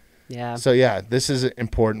 yeah. This is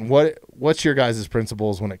important. What's your guys'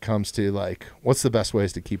 principles when it comes to what's the best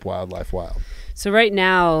ways to keep wildlife wild? So right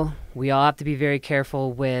now, we all have to be very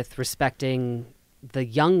careful with respecting the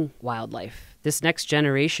young wildlife. This next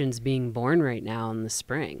generation's being born right now in the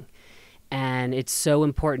spring. And it's so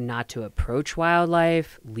important not to approach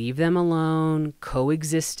wildlife, leave them alone,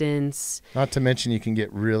 coexistence. Not to mention you can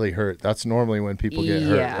get really hurt. That's normally when people get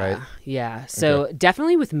hurt, right? Yeah. So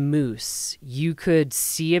definitely with moose, you could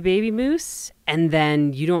see a baby moose and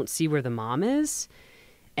then you don't see where the mom is.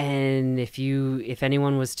 And if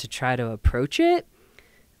anyone was to try to approach it,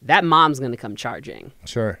 that mom's going to come charging.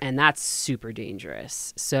 Sure. And that's super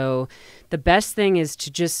dangerous. So the best thing is to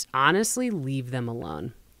just honestly leave them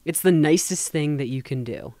alone. It's the nicest thing that you can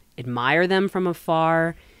do. Admire them from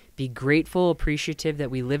afar. Be grateful, appreciative that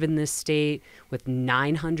we live in this state with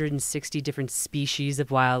 960 different species of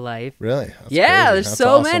wildlife. Really? That's yeah, crazy. there's That's so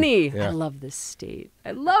awesome. many. Yeah. I love this state.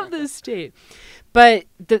 I love this state. But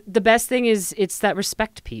the best thing is it's that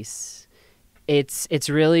respect piece. It's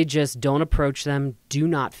really just don't approach them. Do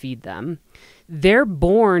not feed them. They're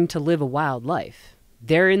born to live a wild life.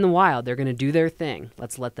 They're in the wild. They're going to do their thing.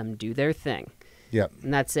 Let's let them do their thing. Yep.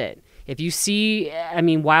 And that's it. If you see,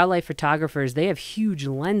 wildlife photographers, they have huge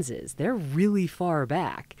lenses. They're really far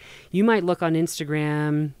back. You might look on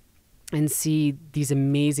Instagram and see these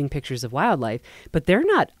amazing pictures of wildlife, but they're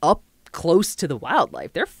not up close to the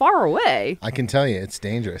wildlife. They're far away. I can tell you it's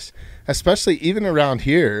dangerous, especially even around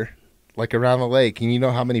here, like around the lake. And you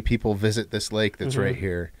know how many people visit this lake that's right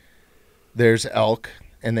here. There's elk.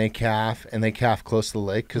 And they calf close to the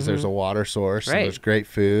lake because there's a water source and there's great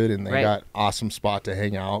food and they got awesome spot to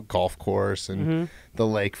hang out, golf course and the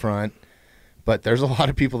lakefront. But there's a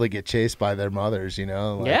lot of people that get chased by their mothers,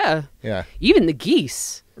 Yeah. Yeah. Even the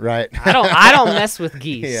geese. Right. I don't mess with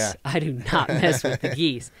geese. Yeah. I do not mess with the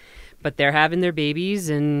geese. But they're having their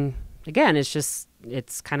babies and again,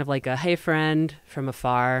 it's kind of like a hey friend from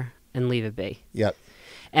afar and leave it be. Yep.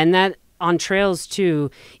 And that on trails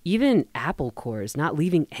too, even apple cores, not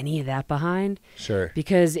leaving any of that behind. Sure.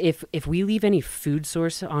 Because if we leave any food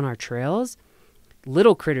source on our trails,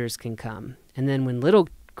 little critters can come. And then when little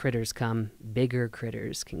critters come, bigger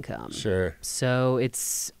critters can come. Sure. So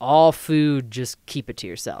it's all food, just keep it to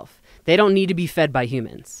yourself. They don't need to be fed by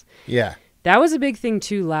humans. Yeah. That was a big thing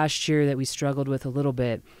too last year that we struggled with a little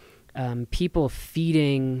bit. People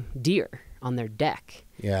feeding deer on their deck.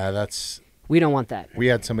 Yeah, we don't want that. We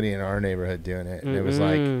had somebody in our neighborhood doing it, and it was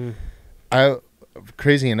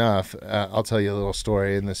crazy enough, I'll tell you a little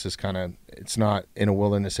story, and this is it's not in a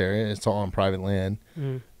wilderness area. It's all on private land.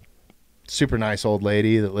 Super nice old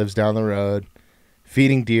lady that lives down the road,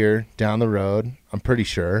 feeding deer down the road. I'm pretty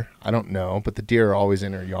sure. I don't know, but the deer are always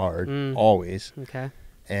in her yard, always. Okay.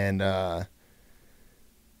 And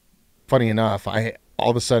funny enough, all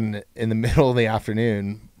of a sudden, in the middle of the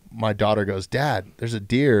afternoon, my daughter goes, Dad, there's a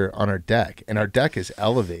deer on our deck, and our deck is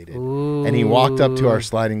elevated. Ooh. And he walked up to our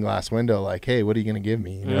sliding glass window like, hey, what are you going to give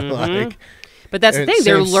me? But that's the thing.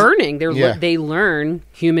 They're learning. They learn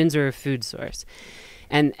humans are a food source.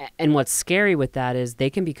 And what's scary with that is they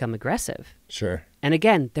can become aggressive. Sure. And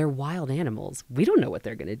again, they're wild animals. We don't know what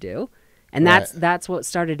they're going to do. And that's what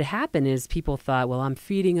started to happen is people thought, well, I'm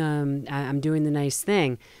feeding them, I'm doing the nice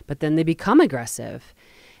thing. But then they become aggressive.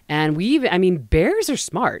 And bears are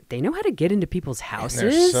smart. They know how to get into people's houses.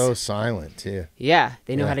 And they're so silent, too. Yeah,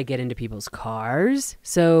 they know how to get into people's cars.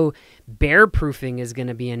 So bear proofing is going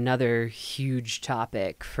to be another huge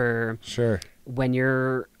topic for when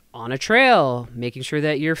you're on a trail, making sure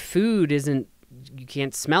that your food you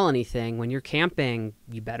can't smell anything. When you're camping,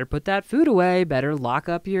 you better put that food away, better lock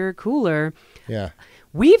up your cooler. Yeah.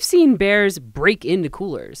 We've seen bears break into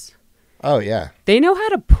coolers. Oh, yeah. They know how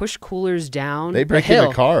to push coolers down. They break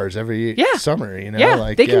into cars every summer,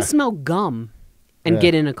 Yeah, they can smell gum and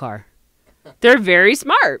get in a car. They're very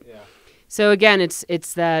smart. Yeah. So again,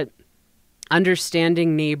 it's that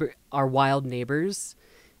understanding our wild neighbors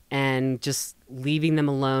and just leaving them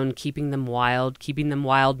alone, keeping them wild. Keeping them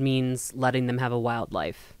wild means letting them have a wild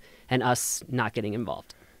life and us not getting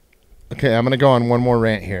involved. Okay, I'm going to go on one more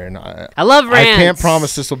rant here. And I love rants. I can't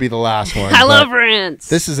promise this will be the last one. I love rants.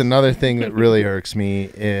 This is another thing that really irks me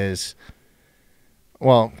is,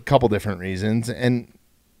 well, a couple different reasons. And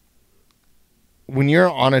when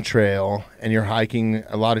you're on a trail and you're hiking,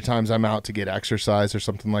 a lot of times I'm out to get exercise or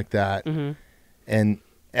something like that. And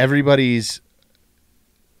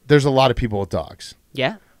there's a lot of people with dogs.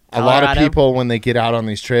 Yeah. a lot of people, when they get out on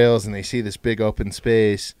these trails and they see this big open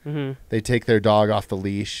space, they take their dog off the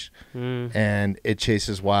leash and it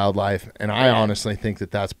chases wildlife. And I honestly think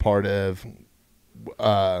that that's part of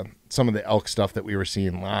some of the elk stuff that we were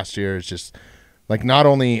seeing last year. Is just like, not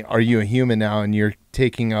only are you a human now and you're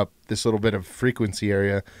taking up this little bit of frequency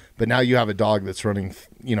area, but now you have a dog that's running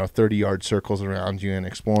 30-yard circles around you and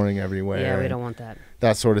exploring everywhere. Yeah, we don't want that.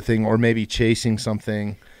 That sort of thing. Or maybe chasing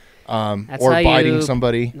something. Or biting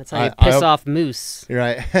somebody. That's how you piss off moose.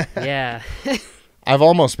 Right. Yeah. I've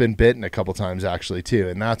almost been bitten a couple times actually too,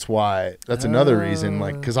 and that's another reason.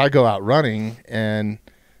 Like, because I go out running, and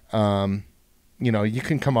you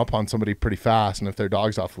can come up on somebody pretty fast, and if their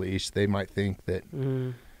dog's off leash, they might think that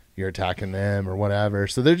you're attacking them or whatever.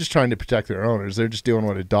 So they're just trying to protect their owners. They're just doing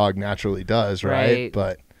what a dog naturally does, right?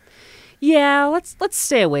 But yeah, let's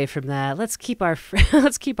stay away from that. Let's keep our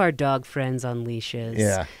dog friends on leashes.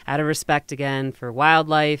 Yeah. Out of respect again for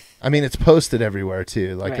wildlife. I mean, it's posted everywhere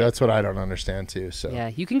too. Like that's what I don't understand too. So yeah,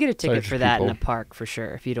 you can get a ticket for that in a park for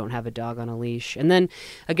sure if you don't have a dog on a leash. And then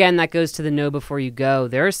again, that goes to the know before you go.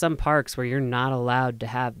 There are some parks where you're not allowed to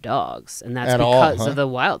have dogs, and that's because of the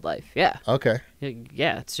wildlife. Yeah. Okay.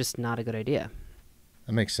 Yeah, it's just not a good idea.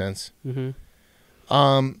 That makes sense.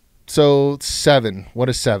 So 7. What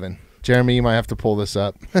is 7? Jeremy, you might have to pull this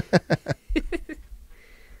up.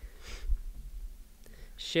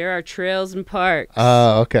 Share our trails and parks.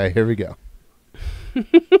 Okay. Here we go.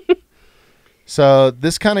 So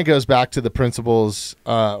this kind of goes back to the principles,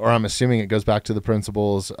 or I'm assuming it goes back to the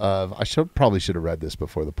principles of, probably should have read this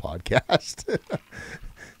before the podcast.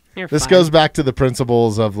 This goes back to the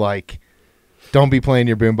principles of, like, don't be playing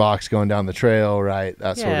your boombox going down the trail, right?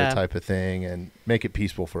 That sort of type of thing, and make it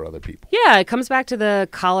peaceful for other people. Yeah, it comes back to the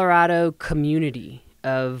Colorado community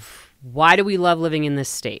of why do we love living in this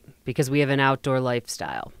state? Because we have an outdoor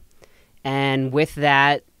lifestyle. And with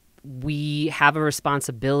that, we have a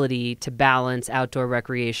responsibility to balance outdoor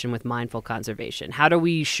recreation with mindful conservation. How do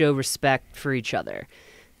we show respect for each other?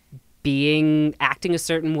 Acting a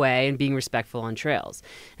certain way and being respectful on trails.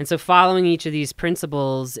 And so following each of these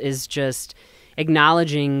principles is just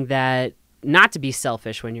acknowledging that not to be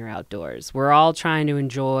selfish when you're outdoors. We're all trying to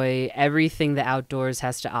enjoy everything the outdoors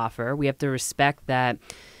has to offer. We have to respect that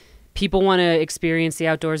people want to experience the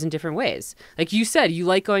outdoors in different ways. Like you said, you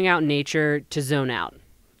like going out in nature to zone out.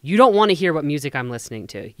 You don't want to hear what music I'm listening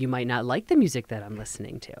to. You might not like the music that I'm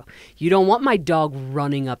listening to. You don't want my dog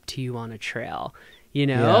running up to you on a trail,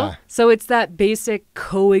 Yeah. So it's that basic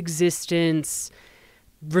coexistence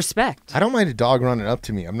respect. I don't mind a dog running up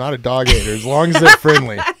to me. I'm not a dog hater as long as they're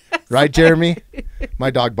friendly. Right, Jeremy?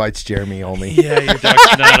 My dog bites Jeremy only. Yeah, your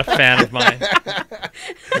dog's not a fan of mine.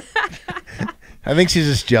 I think she's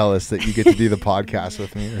just jealous that you get to do the podcast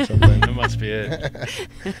with me or something. That must be it.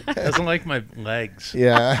 Doesn't like my legs.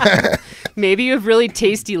 Yeah. Maybe you have really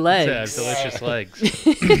tasty legs. Yeah, delicious legs.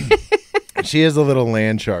 She is a little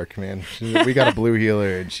land shark, man. We got a blue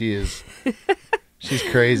heeler, and she's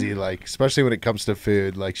crazy. Like, especially when it comes to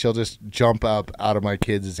food, like she'll just jump up out of my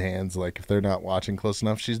kids' hands. Like if they're not watching close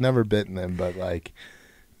enough, she's never bitten them, but like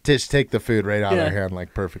just take the food right out of their hand,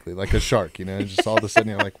 like perfectly, like a shark. Just all of a sudden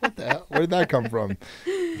you're like, what the hell? Where did that come from?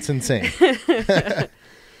 It's insane.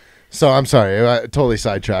 So I'm sorry, I totally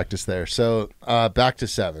sidetracked us there. So back to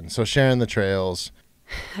 7. So sharing the trails.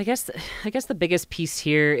 I guess the biggest piece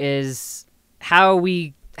here is how do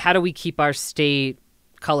we keep our state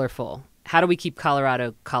colorful? How do we keep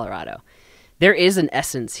Colorado? There is an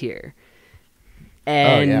essence here,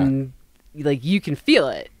 and like you can feel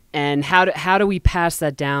it. And how do we pass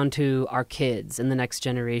that down to our kids and the next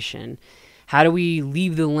generation? How do we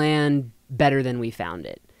leave the land better than we found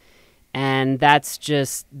it? And that's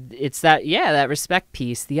just that respect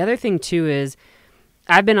piece. The other thing too is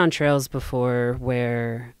I've been on trails before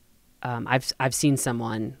where I've seen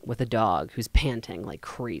someone with a dog who's panting like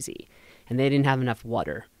crazy, and they didn't have enough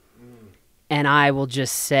water. And I will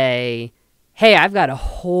just say, hey, I've got a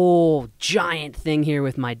whole giant thing here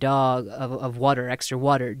with my dog of water, extra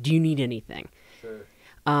water. Do you need anything? Sure.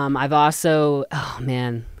 I've also,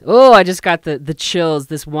 I just got the chills.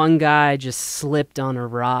 This one guy just slipped on a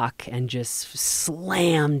rock and just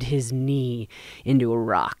slammed his knee into a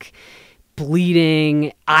rock,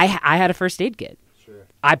 bleeding. I had a first aid kit. Sure.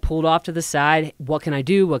 I pulled off to the side. What can I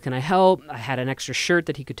do? What can I help? I had an extra shirt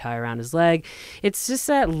that he could tie around his leg. It's just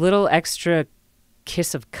that little extra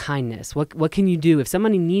kiss of kindness. What can you do? If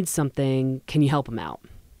somebody needs something, can you help them out?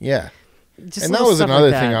 Yeah. Just and that was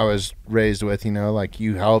another thing I was raised with, like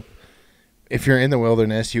you help. If you're in the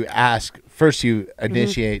wilderness, you ask, first you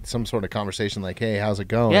initiate some sort of conversation like, hey, how's it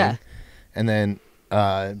going? Yeah. And then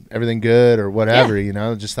everything good or whatever, Yeah. you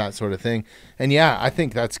know, just that sort of thing. And yeah, I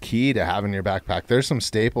think that's key to having your backpack. There's some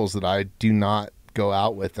staples that I do not go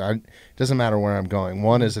out with. It doesn't matter where I'm going.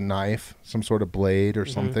 One is a knife, some sort of blade or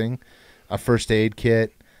something, a first aid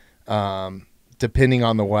kit, depending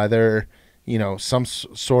on the weather, you know, some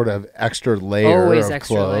sort of extra layer Always of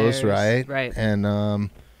extra clothes, layers. right? Right. And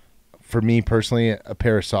for me personally, a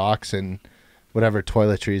pair of socks and whatever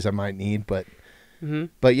toiletries I might need. But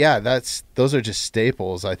yeah, those are just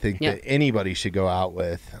staples I think that anybody should go out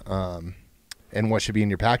with, and what should be in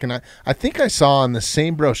your pack. And I think I saw on the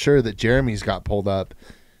same brochure that Jeremy's got pulled up,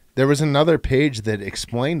 there was another page that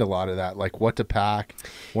explained a lot of that, like what to pack,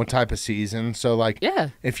 what type of season. So like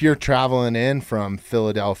if you're traveling in from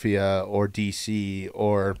Philadelphia or DC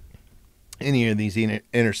or any of these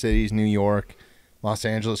inner cities, New York, Los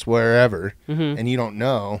Angeles, wherever, and you don't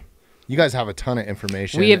know, you guys have a ton of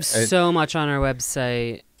information. We have so much on our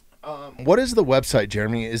website. What is the website,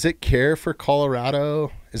 Jeremy? Is it Care for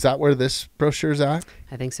Colorado? Is that where this brochure's at?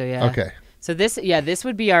 I think so, yeah. Okay. So this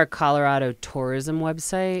would be our Colorado tourism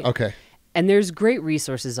website. Okay. And there's great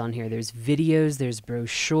resources on here. There's videos, there's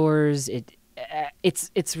brochures.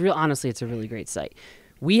 It's real. Honestly, it's a really great site.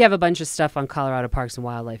 We have a bunch of stuff on Colorado Parks and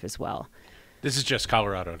Wildlife as well. This is just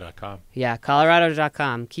Colorado.com. Yeah,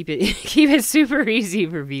 Colorado.com. Keep it super easy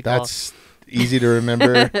for people. That's easy to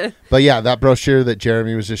remember. But yeah, that brochure that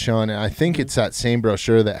Jeremy was just showing, I think it's that same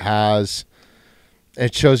brochure that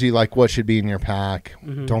it shows you like what should be in your pack.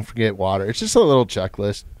 Don't forget water. It's just a little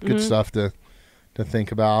checklist. Good stuff to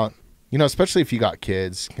think about. You know, especially if you got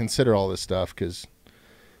kids, consider all this stuff because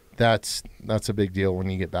that's a big deal when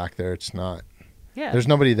you get back there. It's not. Yeah. There's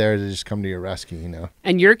nobody there to just come to your rescue, you know.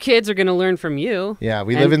 And your kids are going to learn from you. Yeah,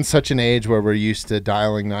 we live in such an age where we're used to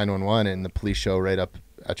dialing 911 and the police show right up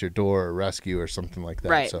at your door or rescue or something like that.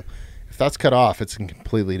 Right. So if that's cut off, it's a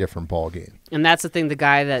completely different ball game. And that's the thing. The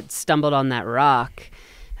guy that stumbled on that rock,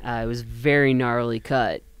 it was very gnarly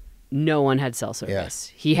cut. No one had cell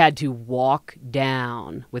service. Yeah. He had to walk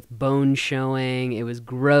down with bone showing. It was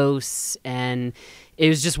gross, and it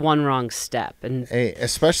was just one wrong step. And hey,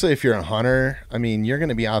 especially if you're a hunter, I mean, you're going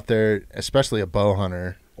to be out there, especially a bow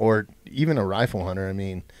hunter or even a rifle hunter. I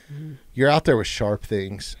mean, you're out there with sharp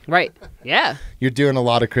things. Right. Yeah. You're doing a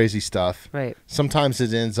lot of crazy stuff. Right. Sometimes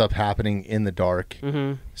it ends up happening in the dark.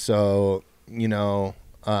 So, you know,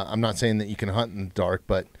 I'm not saying that you can hunt in the dark,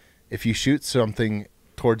 but if you shoot something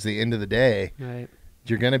towards the end of the day,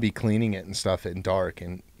 you're going to be cleaning it and stuff in dark,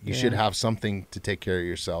 and you should have something to take care of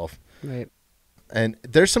yourself. Right. And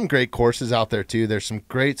there's some great courses out there too. There's some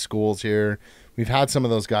great schools here. We've had some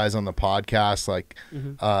of those guys on the podcast. Like,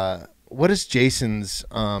 what is Jason's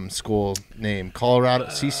school name? Colorado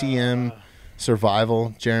CCM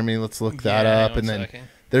Survival. Jeremy, let's look that up. And then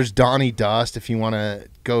there's Donnie Dust if you want to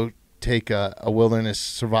go take a wilderness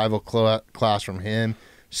survival class from him.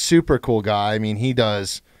 Super cool guy. I mean, he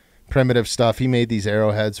does primitive stuff. He made these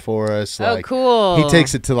arrowheads for us. Like, cool. He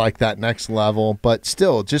takes it to like that next level, but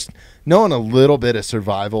still just knowing a little bit of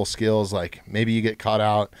survival skills, like maybe you get caught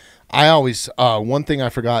out. I always, one thing I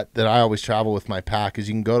forgot that I always travel with my pack is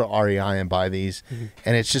you can go to REI and buy these,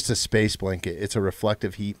 and it's just a space blanket. It's a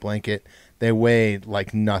reflective heat blanket. They weigh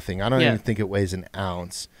like nothing. I don't even think it weighs an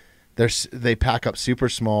ounce. They pack up super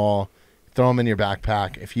small. Throw them in your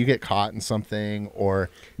backpack. If you get caught in something or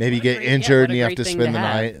maybe you get injured and you have to spend the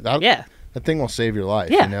night, that thing will save your life.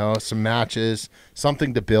 You know, some matches,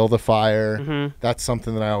 something to build a fire. That's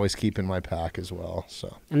something that I always keep in my pack as well.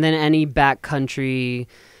 So, and then any backcountry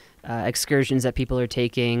excursions that people are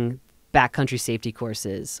taking, backcountry safety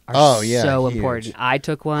courses are so huge. Important. I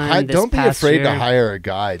took one. Don't be afraid year. to hire a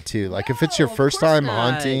guide too. Like if it's your first time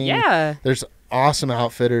hunting, there's awesome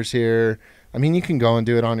outfitters here. I mean, you can go and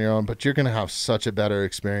do it on your own, but you're going to have such a better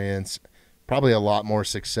experience, probably a lot more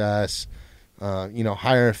success. You know,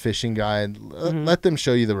 hire a fishing guide, let them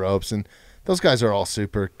show you the ropes. And those guys are all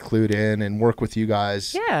super clued in and work with you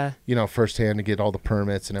guys, you know, firsthand to get all the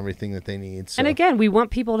permits and everything that they need. So. And again, we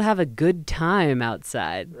want people to have a good time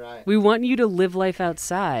outside. Right. We want you to live life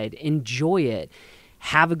outside, enjoy it,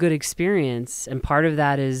 have a good experience. And part of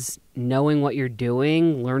that is knowing what you're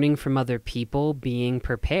doing, learning from other people, being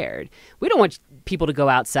prepared. We don't want people to go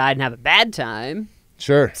outside and have a bad time.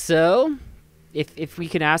 Sure. So if we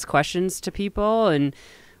can ask questions to people and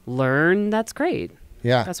learn, that's great.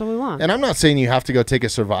 Yeah. That's what we want. And I'm not saying you have to go take a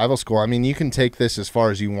survival school. I mean, you can take this as far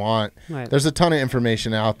as you want. Right. There's a ton of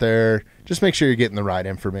information out there. Just make sure you're getting the right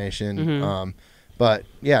information. But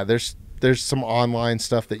yeah, there's some online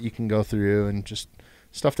stuff that you can go through and just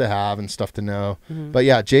stuff to have and stuff to know. But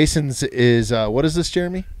yeah, Jason's is, what is this,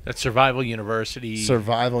 Jeremy? That's Survival University.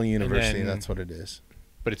 Survival University, that's what it is.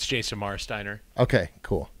 but it's Jason Marsteiner. Okay,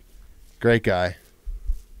 cool. Great guy.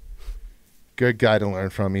 Good guy to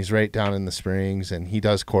learn from. He's right down in the Springs, and he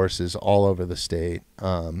does courses all over the state.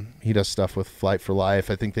 He does stuff with Flight for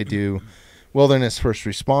Life. I think they do wilderness first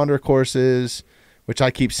responder courses, which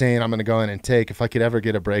I keep saying I'm going to go in and take. If I could ever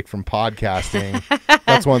get a break from podcasting,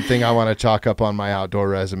 that's one thing I want to chalk up on my outdoor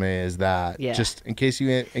resume is that. Yeah. Just in case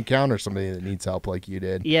you encounter somebody that needs help like you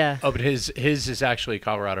did. Yeah. Oh, but his is actually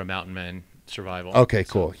Colorado Mountain Man Survival. Okay,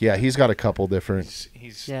 cool. Yeah, he's got a couple different.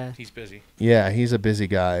 He's busy. Yeah, he's a busy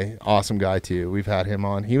guy. Awesome guy, too. We've had him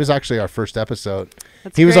on. He was actually our first episode.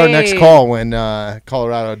 That's He was our next great. call when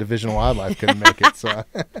Colorado Division of Wildlife couldn't make it. So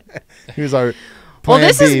he was our Well, plan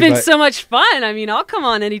this has B, been but so much fun. I mean, I'll come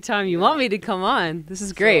on anytime you want me to come on. This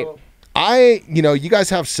is great. you guys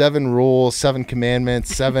have 7 rules, 7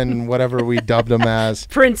 commandments, 7 whatever we dubbed them as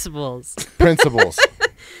Principles. principles.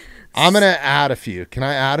 I'm going to add a few. Can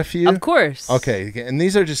I add a few? Of course. Okay, and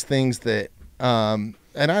these are just things that, and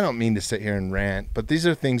I don't mean to sit here and rant, but these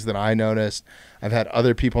are things that I noticed. I've had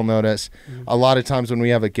other people notice. A lot of times when we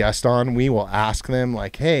have a guest on, we will ask them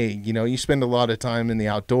like, hey, you spend a lot of time in the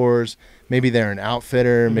outdoors. Maybe they're an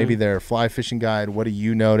outfitter. Maybe they're a fly fishing guide. What do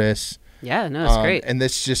you notice? Yeah, no, it's great. And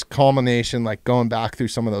this just culmination, like going back through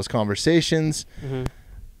some of those conversations.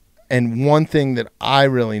 And one thing that I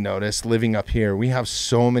really noticed living up here, we have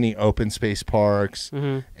so many open space parks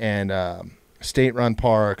and state-run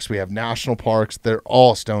parks. We have national parks. They're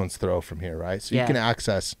all stone's throw from here, right? So you can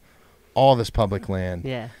access all this public land.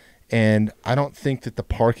 Yeah. And I don't think that the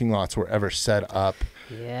parking lots were ever set up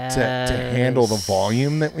to handle the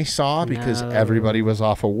volume that we saw because everybody was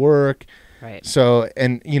off of work. Right. So,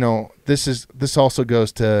 and this also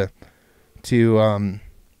goes to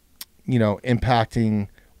impacting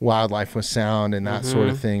wildlife with sound and that sort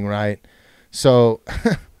of thing, right? So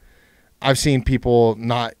I've seen people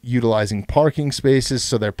not utilizing parking spaces,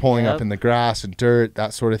 so they're pulling up in the grass and dirt,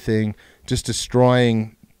 that sort of thing, just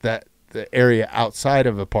destroying the area outside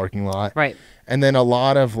of a parking lot. Right. And then a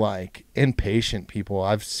lot of like impatient people.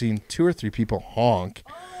 I've seen 2 or 3 people honk.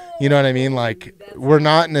 You know what I mean? Like, we're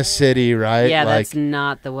not in a city, right? Yeah, like, that's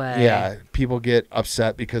not the way. yeah, people get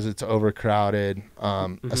upset because it's overcrowded,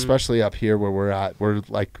 especially up here where we're at. We're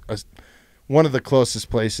like one of the closest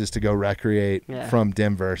places to go recreate from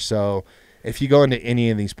Denver. So if you go into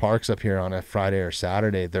any of these parks up here on a Friday or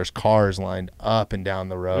Saturday, there's cars lined up and down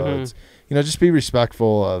the roads. Just be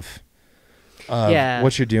respectful of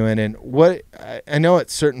what you're doing. And what I know at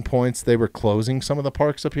certain points they were closing some of the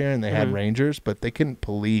parks up here and they had rangers, but they couldn't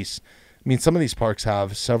police. I mean, some of these parks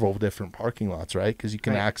have several different parking lots, right? Because you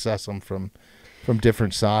can access them from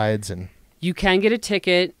different sides. And you can get a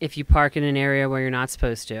ticket if you park in an area where you're not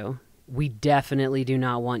supposed to. We definitely do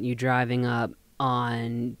not want you driving up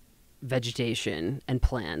on vegetation and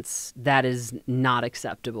plants. That is not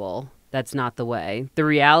acceptable. That's not the way. The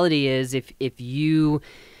reality is if you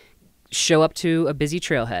show up to a busy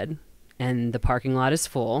trailhead and the parking lot is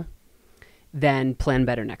full, then plan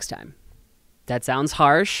better next time. That sounds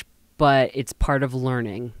harsh, but it's part of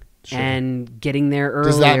learning and getting there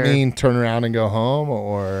earlier. Does that mean turn around and go home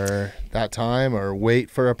or that time or wait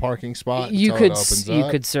for a parking spot you until it opens up? You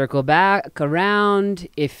could circle back around.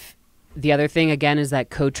 If the other thing again is that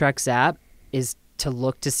Kochel app is to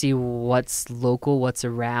look to see what's local, what's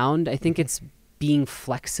around. I think it's being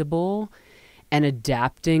flexible and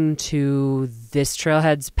adapting to this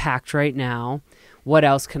trailhead's packed right now. What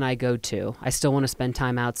else can I go to? I still want to spend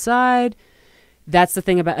time outside. That's the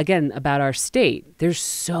thing about our state. There's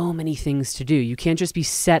so many things to do. You can't just be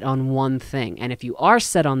set on one thing. And if you are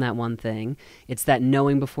set on that one thing, it's that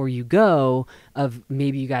knowing before you go of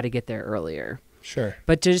maybe you got to get there earlier. Sure.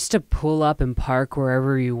 But just to pull up and park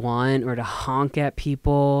wherever you want or to honk at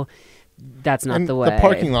people, that's not the way. The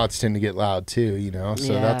parking lots tend to get loud too,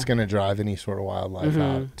 so that's going to drive any sort of wildlife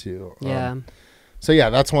out too. So yeah,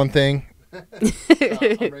 that's one thing. I'm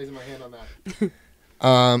raising my hand on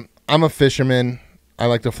that. I'm a fisherman. I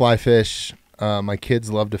like to fly fish. My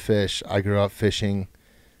kids love to fish. I grew up fishing,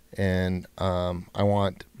 and I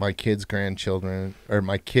want my kids' grandchildren to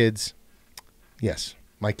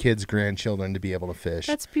be able to fish.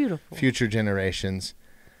 That's beautiful. Future generations.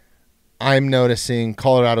 I'm noticing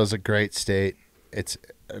Colorado's a great state. It's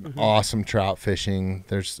an awesome trout fishing.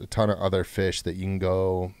 There's a ton of other fish that you can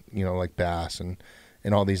go, like bass and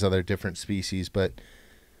all these other different species. But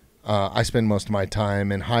I spend most of my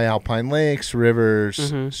time in high alpine lakes,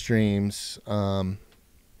 rivers, streams.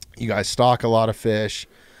 You guys stock a lot of fish.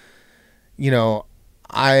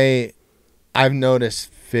 I've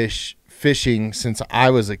noticed fishing since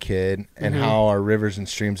I was a kid and how our rivers and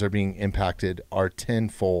streams are being impacted are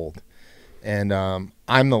tenfold. And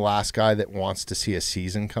I'm the last guy that wants to see a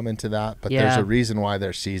season come into that, but there's a reason why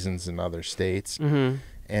there's seasons in other states.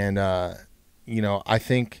 And I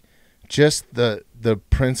think just the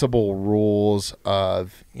principal rules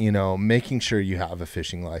of making sure you have a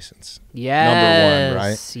fishing license. Number one,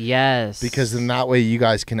 right? Yes. Because in that way you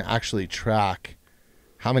guys can actually track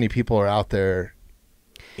how many people are out there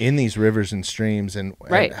in these rivers and streams and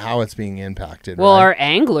how it's being impacted. Well, our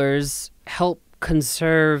anglers help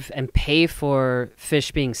conserve and pay for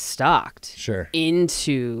fish being stocked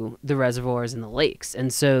into the reservoirs and the lakes.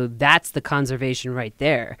 And so that's the conservation right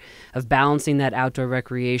there of balancing that outdoor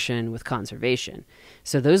recreation with conservation.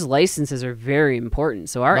 So those licenses are very important.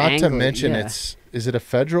 So our Not to mention is it a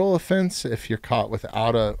federal offense if you're caught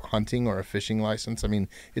without a hunting or a fishing license? I mean,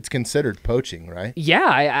 it's considered poaching, right?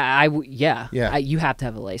 Yeah, you have to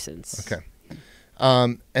have a license. Okay.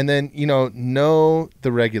 And then, know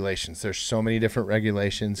the regulations. There's so many different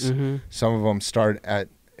regulations. Some of them start at,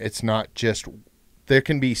 it's not just, there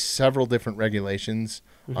can be several different regulations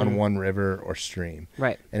on one river or stream.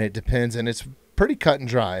 Right. And it depends, and it's pretty cut and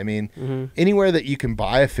dry. I mean, anywhere that you can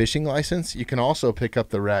buy a fishing license, you can also pick up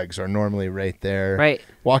the regs are normally right there. Right.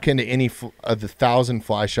 Walk into any of the 1,000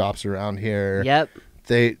 fly shops around here. Yep.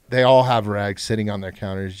 They all have regs sitting on their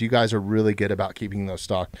counters. You guys are really good about keeping those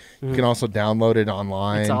stocked. You can also download it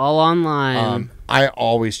online. It's all online. I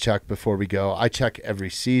always check before we go. I check every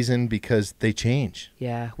season because they change.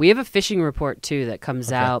 Yeah. We have a fishing report, too, that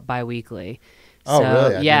comes out bi-weekly. Oh, really? I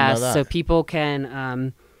didn't know that. So people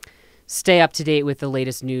can stay up to date with the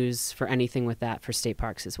latest news for anything with that for state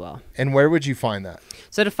parks as well. And where would you find that?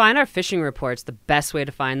 So to find our fishing reports, the best way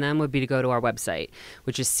to find them would be to go to our website,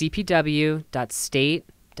 which is cpw.state.co.us.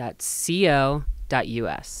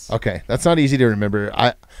 Okay, that's not easy to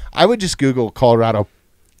remember. I would just Google Colorado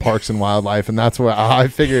Parks and Wildlife, and that's what I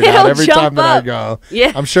figured out every time that I go.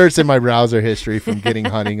 Yeah. I'm sure it's in my browser history from getting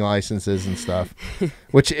hunting licenses and stuff.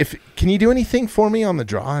 Which, can you do anything for me on the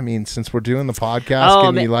draw? I mean, since we're doing the podcast,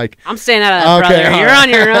 can you I'm staying out of that, brother. You're on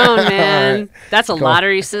your own, man. Right. That's a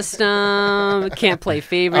lottery system. Can't play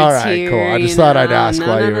favorites all right, here. Cool. I just thought I'd ask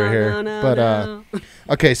while you were here. But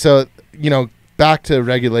okay, so back to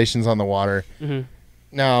regulations on the water.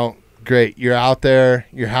 Now, great. You're out there.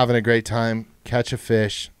 You're having a great time. Catch a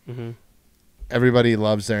fish. Everybody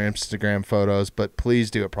loves their Instagram photos, but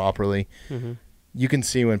please do it properly. You can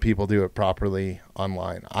see when people do it properly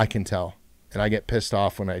online. I can tell. And I get pissed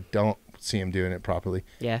off when I don't see them doing it properly.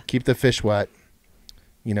 Yeah. Keep the fish wet.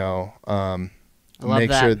 Make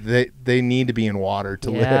that. sure they need to be in water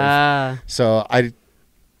to live. So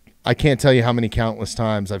I can't tell you how many countless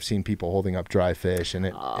times I've seen people holding up dry fish, and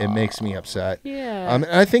it makes me upset. Yeah. And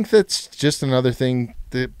I think that's just another thing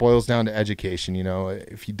that boils down to education.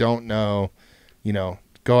 If you don't know,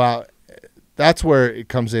 go out. That's where it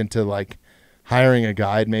comes into like hiring a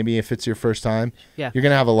guide. Maybe if it's your first time, you're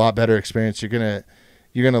gonna have a lot better experience. You're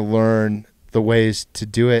gonna learn the ways to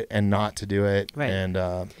do it and not to do it. Right. And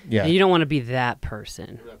And you don't want to be that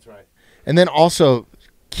person. That's right. And then also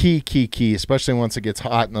key, especially once it gets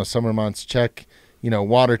hot in those summer months, check,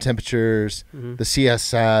 water temperatures, the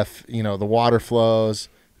CSF, the water flows.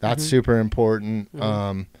 That's super important.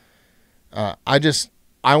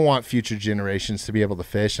 I want future generations to be able to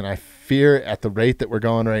fish, and I fear at the rate that we're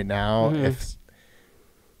going right now, if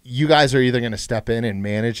you guys are either going to step in and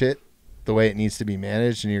manage it the way it needs to be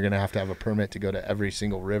managed, and you're going to have a permit to go to every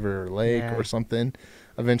single river or lake or something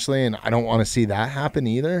eventually, and I don't want to see that happen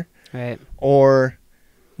either. Right. Or,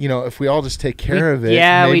 if we all just take care of it,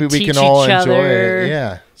 maybe we can all enjoy it.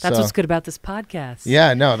 Yeah. That's what's good about this podcast.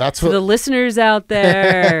 Yeah, no, that's what the listeners out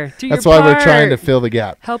there. That's why we're trying to fill the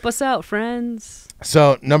gap. Help us out, friends.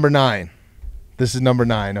 So, number 9. This is number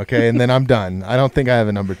 9, okay? And then I'm done. I don't think I have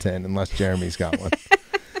a number 10 unless Jeremy's got one.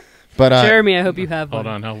 But Jeremy, I hope you have one.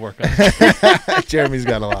 Hold on, I'll work on it. Jeremy's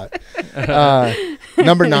got a lot.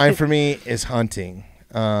 Number 9 for me is hunting.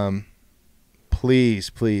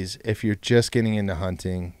 Please, if you're just getting into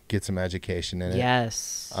hunting, get some education in it.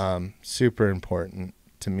 Yes. Super important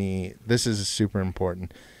to me. This is super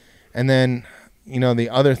important. And then, the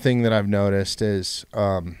other thing that I've noticed is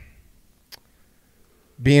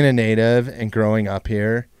being a native and growing up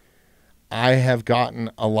here, I have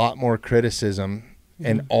gotten a lot more criticism,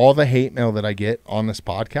 and all the hate mail that I get on this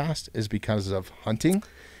podcast is because of hunting.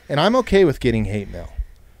 And I'm okay with getting hate mail.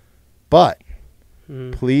 But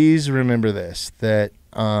please remember this, that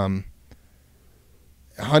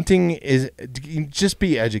hunting is, just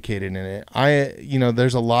be educated in it.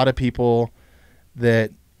 There's a lot of people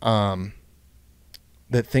that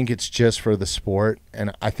think it's just for the sport,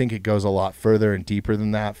 and I think it goes a lot further and deeper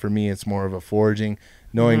than that. For me, it's more of a foraging.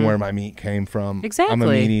 knowing where my meat came from. Exactly. I'm a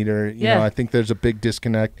meat eater. You know, I think there's a big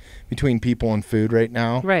disconnect between people and food right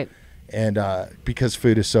now. Right. And because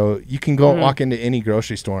food is so, you can go walk into any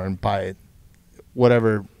grocery store and buy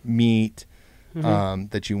whatever meat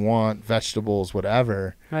that you want, vegetables,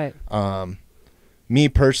 whatever. Right. Me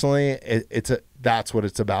personally, that's what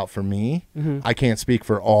it's about for me. I can't speak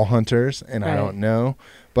for all hunters, and I don't know.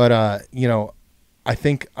 But, you know, I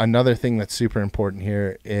think another thing that's super important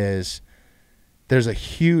here is there's a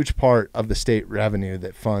huge part of the state revenue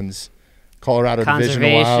that funds Colorado Division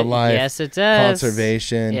of Wildlife. Yes, it does.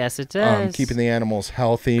 Conservation. Yes, it does. Keeping the animals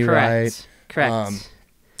healthy, Correct. right? Correct.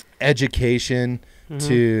 Education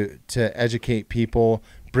to educate people.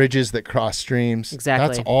 Bridges that cross streams. Exactly.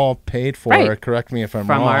 That's all paid for. Right. Correct me if I'm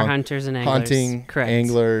From wrong. our hunters and anglers. Hunting, Correct.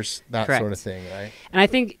 anglers, that Correct. sort of thing, right? And I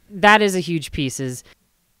think that is a huge piece is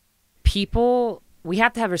people, we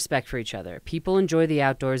have to have respect for each other. People enjoy the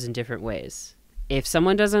outdoors in different ways. If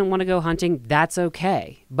someone doesn't want to go hunting, that's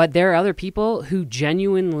okay. But there are other people who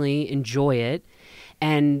genuinely enjoy it,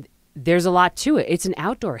 and there's a lot to it. It's an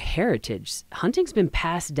outdoor heritage. Hunting's been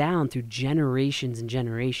passed down through generations and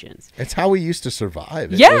generations. It's how we used to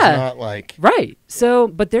survive. It Yeah. was not like... Right. So,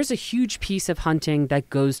 but there's a huge piece of hunting that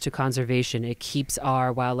goes to conservation. It keeps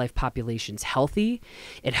our wildlife populations healthy.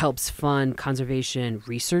 It helps fund conservation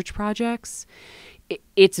research projects.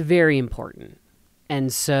 It's very important.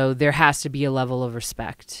 And so there has to be a level of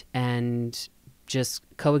respect and just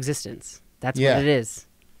coexistence. That's what it is.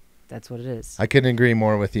 That's what it is. I couldn't agree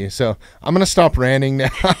more with you. So I'm going to stop ranting now.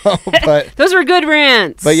 But those were good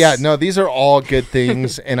rants. But yeah, no, these are all good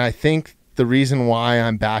things. And I think the reason why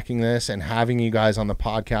I'm backing this and having you guys on the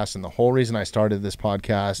podcast, and the whole reason I started this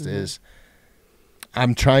podcast is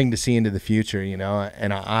I'm trying to see into the future, you know,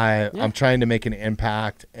 and I'm trying to make an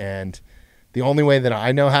impact, and the only way that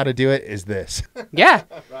I know how to do it is this. Yeah.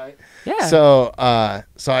 Right. Yeah. So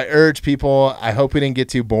I urge people, I hope we didn't get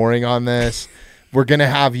too boring on this. We're going to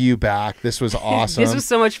have you back. This was awesome. This was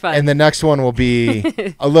so much fun. And the next one will be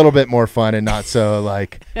a little bit more fun and not so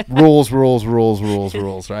like rules,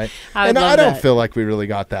 right? I don't feel like we really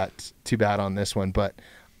got that too bad on this one, but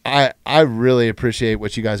I really appreciate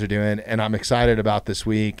what you guys are doing, and I'm excited about this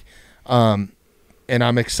week. And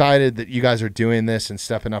I'm excited that you guys are doing this and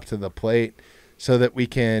stepping up to the plate so that we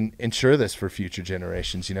can ensure this for future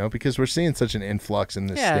generations, you know, because we're seeing such an influx in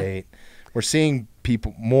this state. We're seeing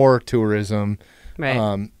more tourism.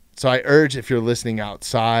 Right. So I urge, if you're listening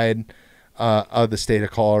outside of the state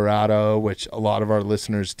of Colorado, which a lot of our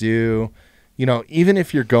listeners do, you know, even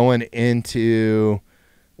if you're going into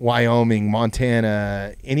Wyoming,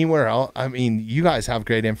 Montana, anywhere else, I mean, you guys have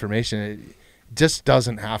great information. It just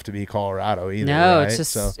doesn't have to be Colorado either. No, right? it's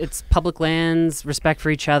just it's public lands, respect for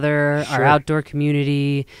each other, our outdoor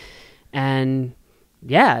community, and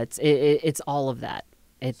it's all of that.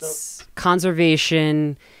 It's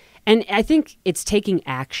conservation, and I think it's taking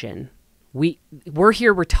action. We're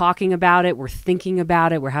here, we're talking about it, we're thinking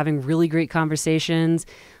about it, we're having really great conversations,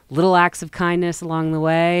 little acts of kindness along the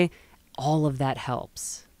way. All of that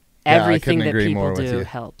helps. Everything that people do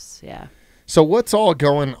helps. Yeah. So what's all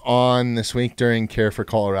going on this week during Care for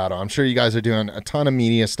Colorado? I'm sure you guys are doing a ton of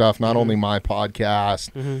media stuff, not only my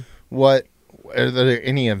podcast. What are there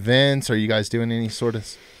any events? Are you guys doing any sort of...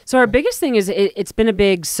 So our biggest thing is it's been a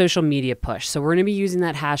big social media push. So we're going to be using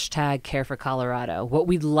that hashtag Care for Colorado. What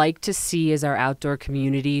we'd like to see is our outdoor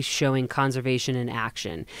community showing conservation in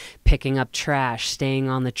action, picking up trash, staying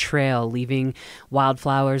on the trail, leaving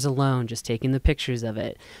wildflowers alone, just taking the pictures of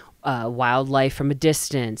it. Wildlife from a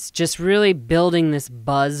distance, just really building this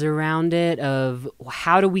buzz around it of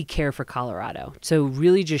how do we care for Colorado? So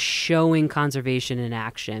really just showing conservation in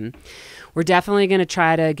action. We're definitely going to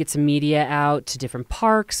try to get some media out to different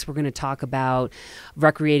parks. We're going to talk about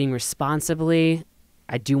recreating responsibly.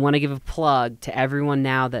 I do want to give a plug to everyone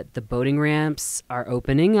now that the boating ramps are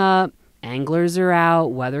opening up, anglers are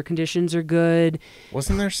out, weather conditions are good.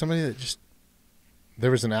 Wasn't there somebody that just... There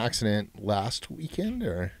was an accident last weekend,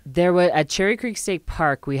 or there was at Cherry Creek State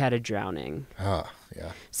Park. We had a drowning. Oh,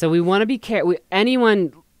 yeah. So we want to be careful.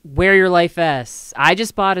 Anyone, wear your life vests. I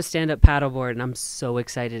just bought a stand-up paddleboard, and I'm so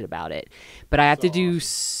excited about it. But I have to do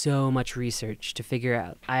so much research to figure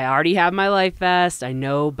out. I already have my life vest. I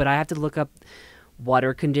know, but I have to look up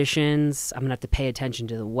water conditions. I'm gonna have to pay attention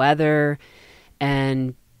to the weather,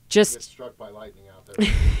 and just get struck by lightning out there.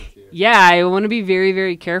 Yeah, I want to be very,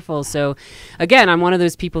 very careful. So, again, I'm one of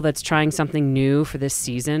those people that's trying something new for this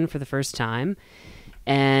season for the first time.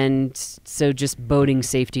 And so just boating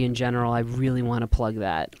safety in general, I really want to plug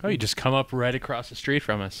that. Oh, you just come up right across the street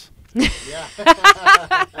from us. Yeah.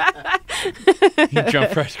 You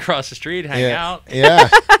jump right across the street, hang out. Yeah.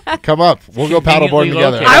 Come up. We'll go paddleboarding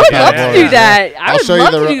together. located. I would love Okay. to do that. I I'll would show you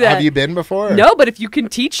love the to do that. Have you been before? No, but if you can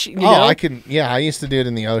teach, you know, I can. Yeah, I used to do it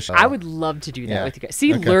in the ocean. I would love to do that Yeah. with you guys.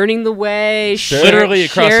 See, Okay. learning the way, Literally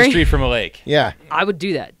across the sharing. street from a lake. Yeah. I would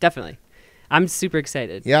do that, definitely. I'm super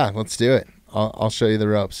excited. Yeah, let's do it. I'll show you the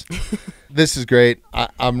ropes. This is great.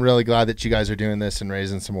 I'm really glad that you guys are doing this and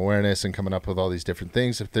raising some awareness and coming up with all these different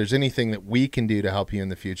things. If there's anything that we can do to help you in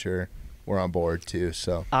the future, we're on board too.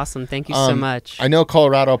 So Awesome. Thank you so much. I know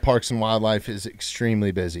Colorado Parks and Wildlife is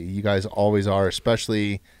extremely busy. You guys always are,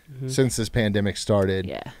 especially since this pandemic started.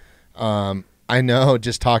 Yeah. I know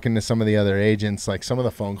just talking to some of the other agents, like some of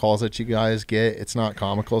the phone calls that you guys get, it's not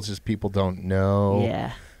comical. It's just people don't know.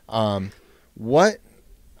 Yeah. What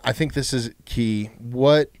I think this is key.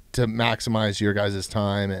 What to maximize your guys'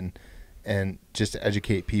 time and just to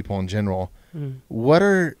educate people in general. What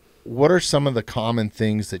are some of the common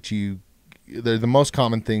things that they're the most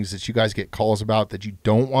common things that you guys get calls about that you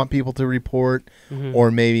don't want people to report,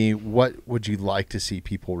 or maybe what would you like to see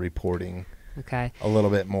people reporting? Okay. A little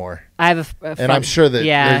bit more. I have a And I'm sure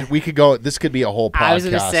that we could go. This could be a whole podcast. I was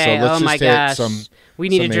going to say, so let's oh just my hit gosh, we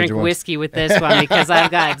need to some drink major ones. whiskey with this one because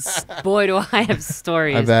I've got, boy, do I have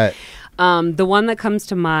stories. I bet. The one that comes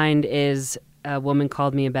to mind is a woman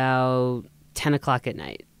called me about 10 o'clock at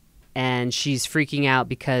night, and she's freaking out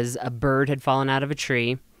because a bird had fallen out of a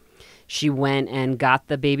tree. She went and got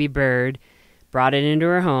the baby bird, brought it into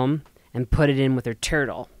her home, and put it in with her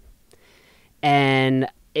turtle.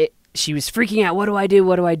 And she was freaking out. What do I do?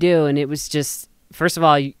 What do I do? And it was just, first of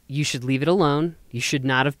all, you should leave it alone. You should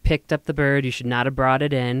not have picked up the bird. You should not have brought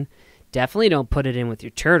it in. Definitely don't put it in with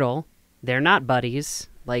your turtle. They're not buddies.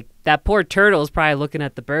 Like, that poor turtle is probably looking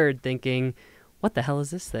at the bird thinking, what the hell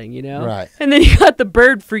is this thing, you know? Right. And then you got the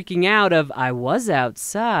bird freaking out of, I was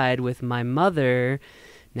outside with my mother.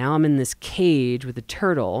 Now I'm in this cage with a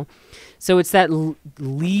turtle. So it's that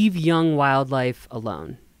leave young wildlife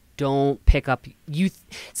alone. Don't pick up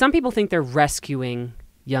some people think they're rescuing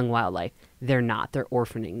young wildlife. They're not. They're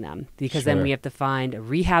orphaning them because then we have to find a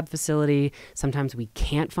rehab facility. Sometimes we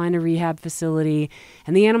can't find a rehab facility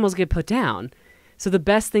and the animals get put down. So the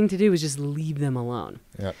best thing to do is just leave them alone.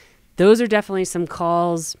 Yep. Those are definitely some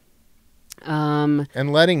calls. And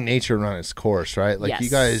letting nature run its course, right? Like yes. you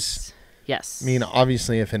guys. Yes. I mean,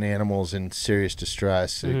 obviously, if an animal's in serious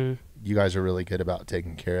distress, you guys are really good about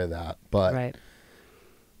taking care of that. But right.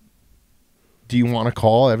 do you want to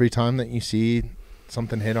call every time that you see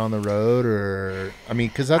something hit on the road, or I mean,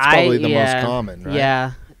 because that's probably the most common, right?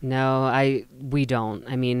 Yeah. No, we don't.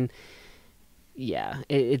 I mean, yeah,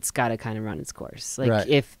 it's got to kind of run its course. Like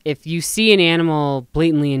Right. if you see an animal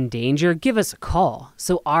blatantly in danger, give us a call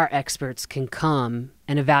so our experts can come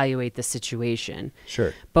and evaluate the situation.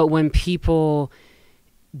 Sure. But when people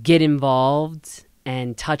get involved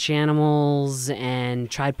and touch animals and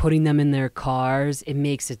try putting them in their cars, it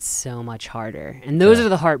makes it so much harder. And those are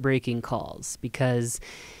the heartbreaking calls because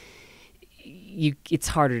it's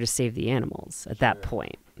harder to save the animals at that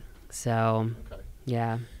point. So,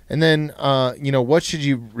 yeah. And then, what should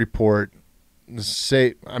you report?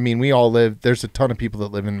 Say, I mean, we all live, there's a ton of people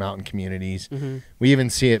that live in mountain communities. We even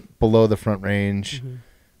see it below the Front Range.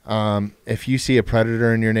 If you see a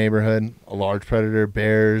predator in your neighborhood, a large predator,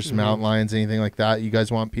 bears, mountain lions, anything like that, you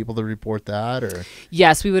guys want people to report that, or?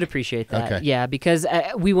 Yes, we would appreciate that. Okay. Yeah, because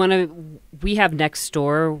we have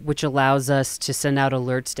Nextdoor, which allows us to send out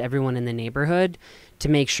alerts to everyone in the neighborhood to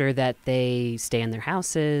make sure that they stay in their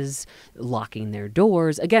houses, locking their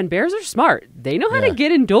doors. Again, bears are smart. They know how to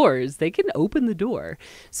get indoors. They can open the door.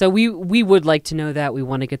 So we would like to know that. We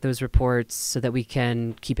want to get those reports so that we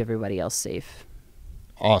can keep everybody else safe.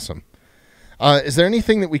 Awesome. Is there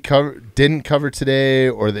anything that we didn't cover today,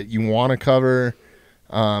 or that you want to cover?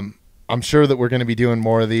 I'm sure that we're going to be doing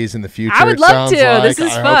more of these in the future. I would love to. Like. This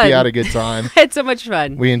is I fun. hope you had a good time. I had so much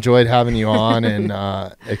fun. We enjoyed having you on, and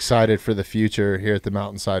excited for the future here at the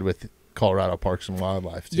Mountainside with Colorado Parks and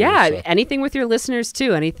Wildlife. Too, yeah, so. anything with your listeners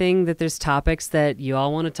too. Anything that there's topics that you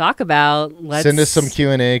all want to talk about. Send us some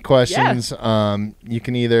Q&A questions. Yeah. You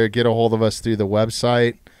can either get a hold of us through the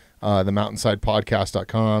website,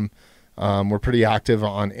 themountainsidepodcast.com. We're pretty active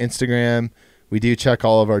on Instagram. We do check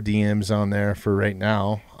all of our DMs on there for right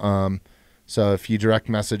now. So if you direct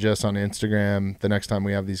message us on Instagram the next time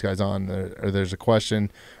we have these guys on, or there's a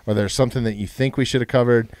question, or there's something that you think we should have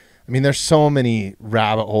covered. I mean, there's so many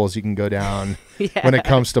rabbit holes you can go down when it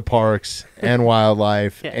comes to parks and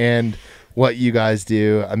wildlife and what you guys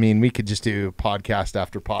do. I mean, we could just do podcast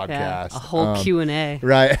after podcast. Yeah, a whole Q&A.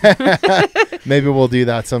 Right. Maybe we'll do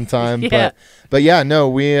that sometime. But yeah, no,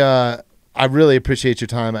 I really appreciate your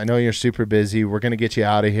time. I know you're super busy. We're going to get you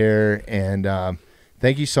out of here. And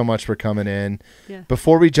thank you so much for coming in. Yeah.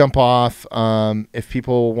 Before we jump off, if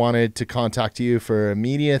people wanted to contact you for a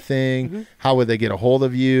media thing, how would they get a hold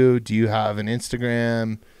of you? Do you have an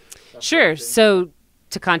Instagram? Sure. So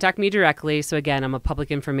to contact me directly. So again, I'm a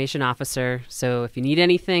public information officer. So if you need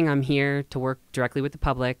anything, I'm here to work directly with the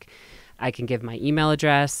public. I can give my email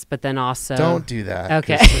address, but then also Don't do that.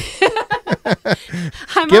 Okay.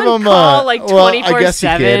 I'm Give on them call like 24/7. I guess you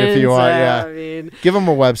can if you want. So, Yeah. I mean, Give them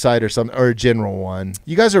a website or something, or a general one.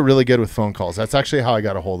 You guys are really good with phone calls. That's actually how I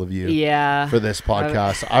got a hold of you. yeah. For this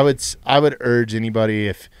podcast, I would urge anybody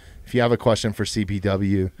if you have a question for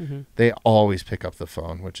CPW, they always pick up the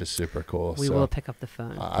phone, which is super cool. We will pick up the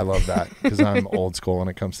phone. I love that because I'm old school when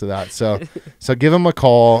it comes to that. So give them a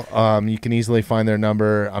call. You can easily find their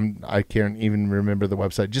number. I can't even remember the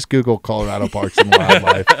website. Just Google Colorado Parks and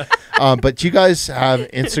Wildlife. But you guys have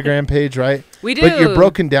Instagram page, right? We do. But you're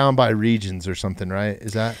broken down by regions or something, right?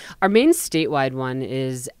 Is that our main statewide one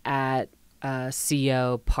is at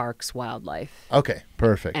CO Parks Wildlife. okay?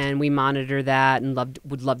 Perfect. And we monitor that and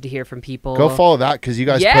would love to hear from people. Go follow that because you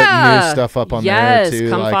guys put new stuff up on there too.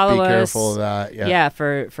 Come like, follow be us. careful of that. Yeah.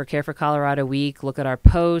 For Care for Colorado Week, look at our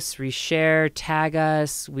posts, reshare, tag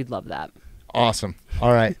us. We'd love that. Awesome.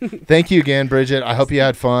 All right. Thank you again, Bridget. I hope you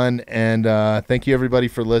had fun. And thank you, everybody,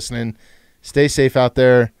 for listening. Stay safe out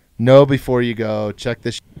there. Know before you go. Check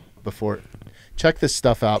this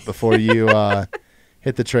stuff out before you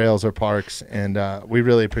hit the trails or parks. And we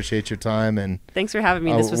really appreciate your time. And thanks for having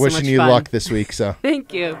me. This was so wishing much you fun. luck this week. So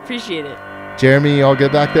Thank you. Appreciate it. Jeremy, you all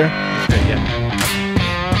good back there? Yeah.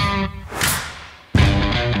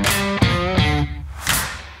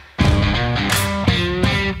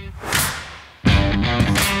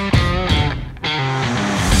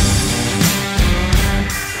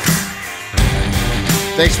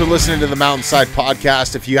 Thanks for listening to the Mountainside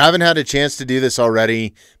Podcast. If you haven't had a chance to do this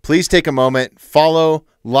already, please take a moment, follow,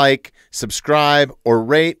 like, subscribe, or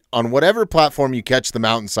rate on whatever platform you catch the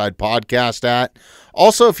Mountainside Podcast at.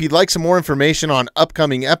 Also, if you'd like some more information on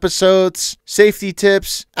upcoming episodes, safety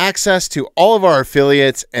tips, access to all of our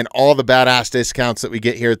affiliates, and all the badass discounts that we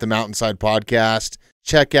get here at the Mountainside Podcast,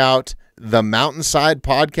 check out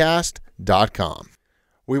themountainsidepodcast.com.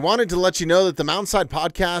 We wanted to let you know that the Mountainside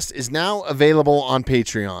Podcast is now available on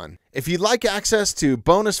Patreon. If you'd like access to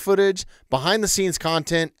bonus footage, behind-the-scenes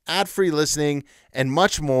content, ad-free listening, and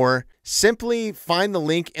much more, simply find the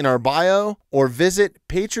link in our bio or visit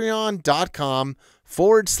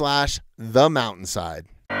patreon.com/themountainside.